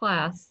this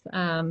class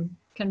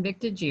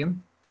convicted you,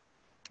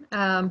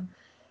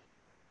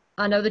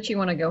 I know that you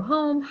want to go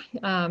home.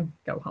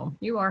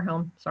 You are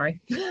home,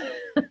 sorry.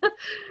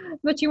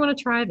 But you want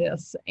to try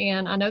this.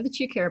 And I know that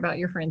you care about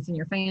your friends and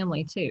your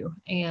family too.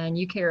 And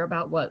you care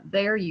about what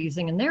they're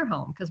using in their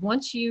home. Because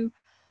once you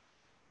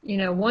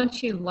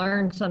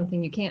learn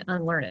something, you can't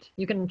unlearn it.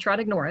 You can try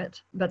to ignore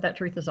it, but that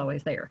truth is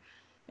always there.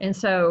 And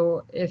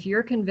so if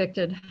you're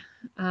convicted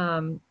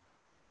and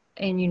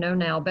you know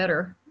now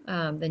better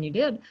than you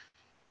did,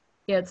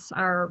 it's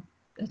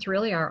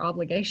really our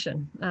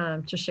obligation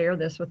to share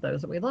this with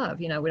those that we love.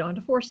 We don't have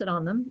to force it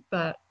on them,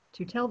 but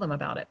to tell them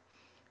about it.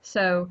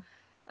 So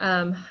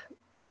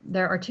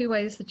there are two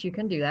ways that you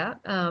can do that.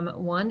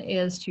 One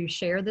is to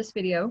share this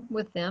video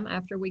with them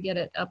after we get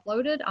it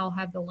uploaded. I'll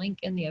have the link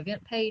in the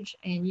event page,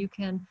 and you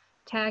can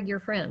tag your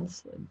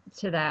friends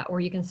to that, or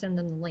you can send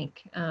them the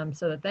link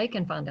so that they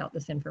can find out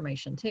this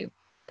information too.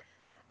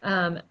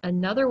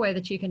 Another way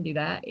that you can do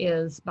that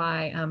is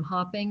by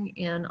hopping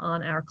in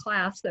on our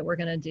class that we're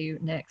going to do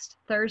next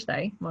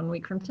Thursday, 1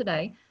 week from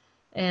today.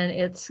 And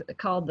it's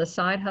called The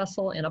Side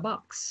Hustle in a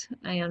Box.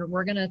 And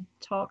we're going to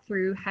talk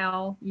through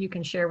how you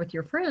can share with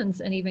your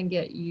friends and even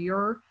get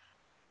your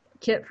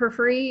kit for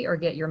free or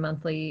get your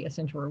monthly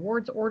Essential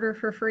Rewards order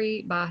for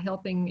free by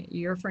helping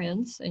your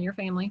friends and your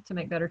family to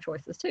make better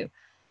choices too.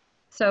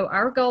 So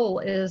our goal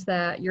is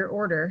that your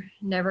order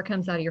never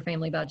comes out of your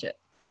family budget.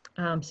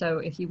 So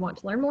if you want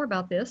to learn more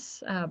about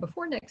this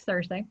before next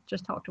Thursday,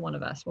 just talk to one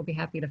of us. We'll be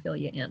happy to fill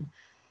you in.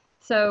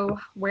 So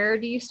where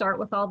do you start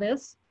with all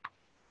this?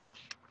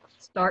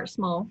 Start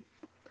small.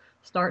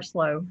 start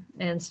slow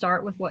and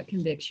start with what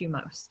convicts you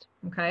most,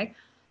 okay?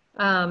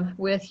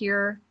 With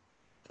your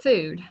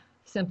food,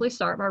 simply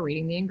start by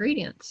reading the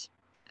ingredients.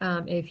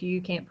 If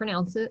you can't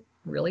pronounce it,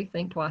 really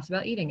think twice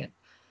about eating it.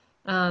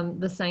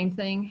 The same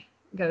thing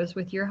goes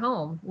with your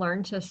home.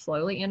 Learn to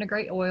slowly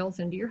integrate oils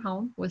into your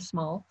home with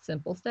small,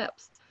 simple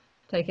steps.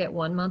 Take it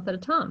 1 month at a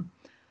time.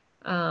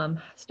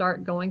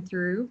 Start going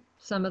through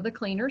some of the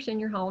cleaners in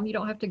your home. You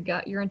don't have to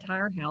gut your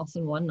entire house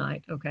in one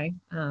night, okay?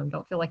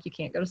 Don't feel like you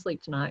can't go to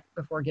sleep tonight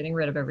before getting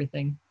rid of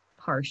everything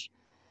harsh.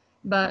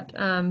 But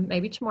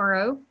maybe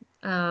tomorrow,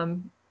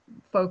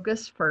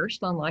 focus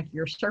first on like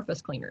your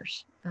surface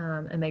cleaners,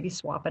 and maybe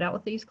swap it out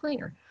with these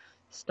cleaner.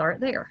 Start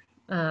there,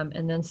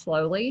 and then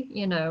slowly,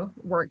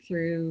 work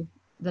through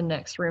the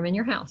next room in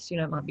your house.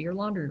 It might be your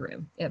laundry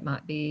room, it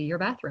might be your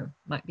bathroom,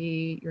 might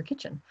be your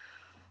kitchen.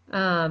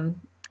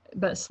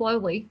 But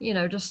slowly,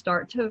 just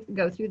start to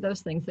go through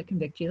those things that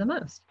convict you the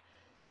most.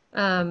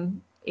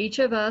 Each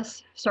of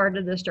us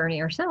started this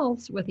journey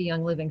ourselves with a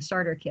Young Living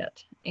starter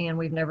kit, and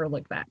we've never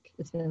looked back.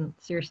 It's been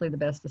seriously the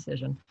best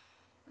decision.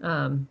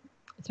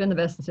 It's been the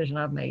best decision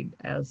I've made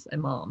as a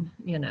mom,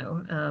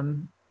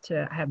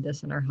 to have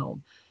this in our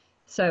home.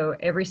 So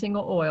every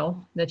single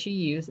oil that you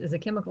use is a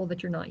chemical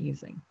that you're not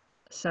using.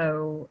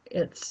 So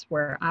it's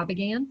where I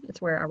began.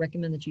 It's where I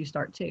recommend that you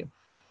start too.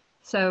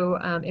 So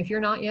if you're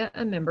not yet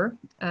a member,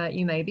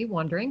 you may be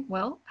wondering,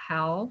 well,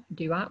 how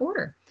do I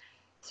order?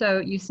 So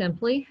you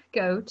simply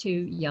go to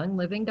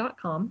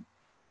youngliving.com,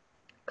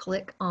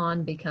 click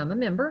on Become a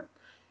Member,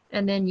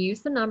 and then use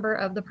the number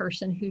of the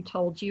person who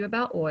told you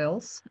about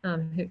oils,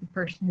 the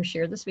person who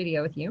shared this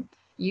video with you.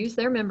 Use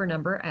their member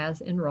number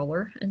as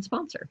enroller and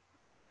sponsor.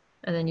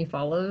 And then you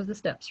follow the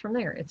steps from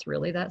there. It's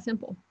really that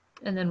simple.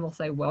 And then we'll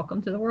say,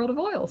 welcome to the world of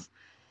oils.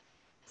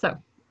 So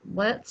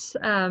let's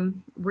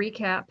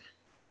recap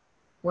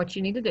what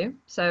you need to do.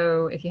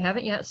 So if you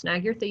haven't yet,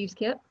 snag your Thieves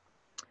kit,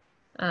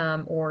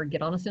 or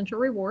get on Essential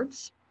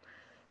Rewards.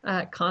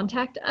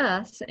 Contact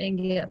us and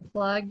get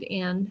plugged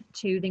in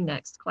to the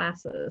next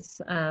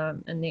classes,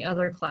 and the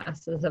other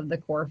classes of the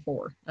core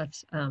 4.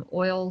 That's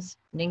oils,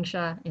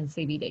 Ningxia, and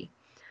CBD.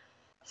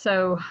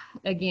 So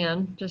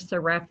again, just to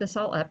wrap this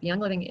all up, Young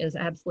Living is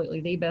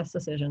absolutely the best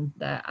decision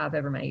that I've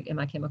ever made in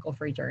my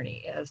chemical-free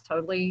journey. It has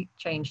totally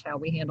changed how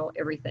we handle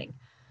everything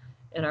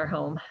in our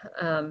home.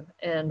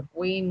 And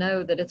we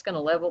know that it's going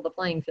to level the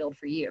playing field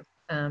for you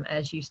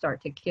as you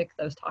start to kick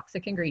those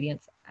toxic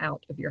ingredients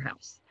out of your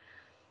house.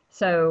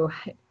 So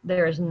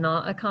there is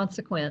not a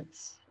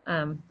consequence.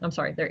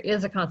 There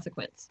is a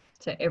consequence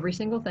to every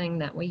single thing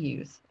that we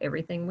use,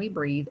 everything we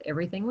breathe,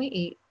 everything we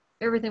eat,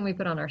 everything we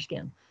put on our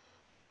skin.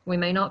 We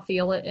may not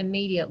feel it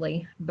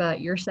immediately,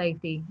 but your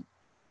safety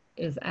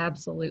is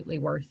absolutely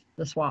worth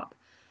the swap.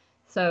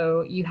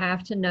 So you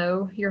have to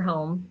know your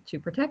home to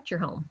protect your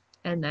home.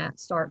 And that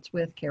starts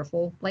with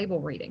careful label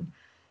reading.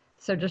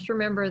 So just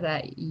remember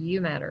that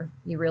you matter.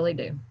 You really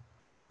do.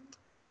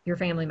 Your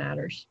family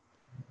matters.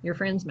 Your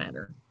friends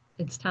matter.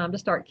 It's time to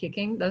start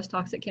kicking those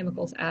toxic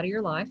chemicals out of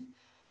your life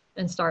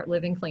and start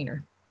living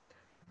cleaner.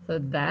 So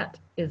that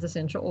is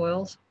Essential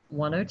Oils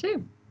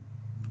 102.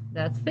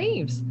 That's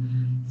Thieves.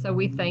 So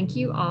we thank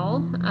you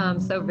all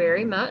so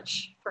very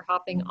much for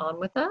hopping on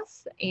with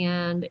us.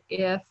 And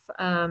if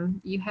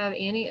you have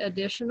any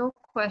additional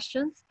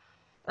questions,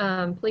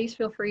 please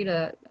feel free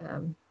to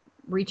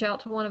reach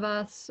out to one of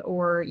us,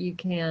 or you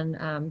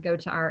can go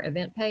to our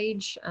event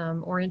page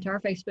or into our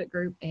Facebook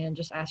group and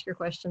just ask your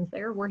questions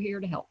there. We're here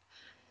to help.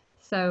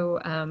 So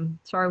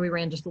sorry we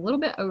ran just a little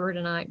bit over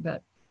tonight,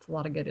 but it's a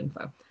lot of good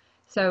info.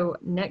 So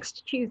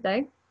next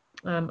Tuesday,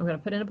 I'm going to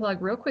put in a plug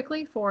real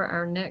quickly for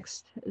our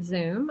next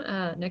Zoom.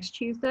 Next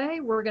Tuesday,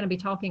 we're going to be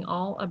talking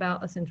all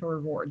about Essential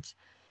Rewards.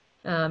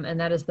 And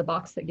that is the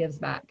box that gives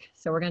back.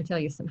 So we're going to tell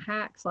you some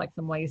hacks, like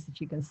some ways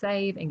that you can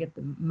save and get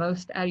the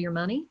most out of your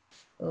money.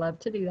 Love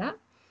to do that.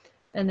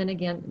 And then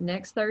again,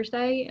 next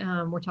Thursday,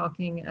 we're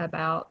talking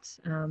about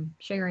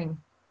sharing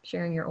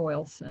your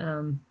oils.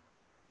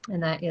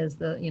 And that is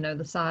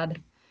the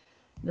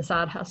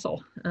side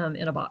hustle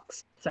in a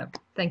box. So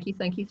thank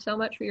you so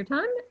much for your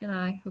time. And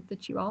I hope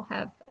that you all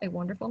have a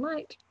wonderful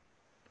night.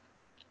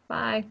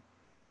 Bye.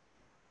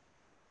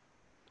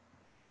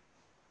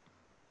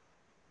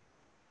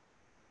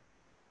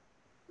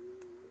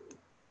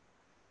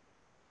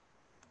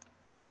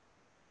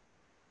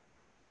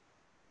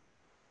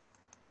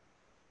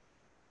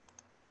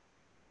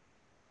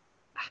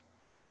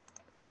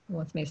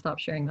 Wants me to stop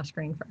sharing my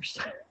screen first.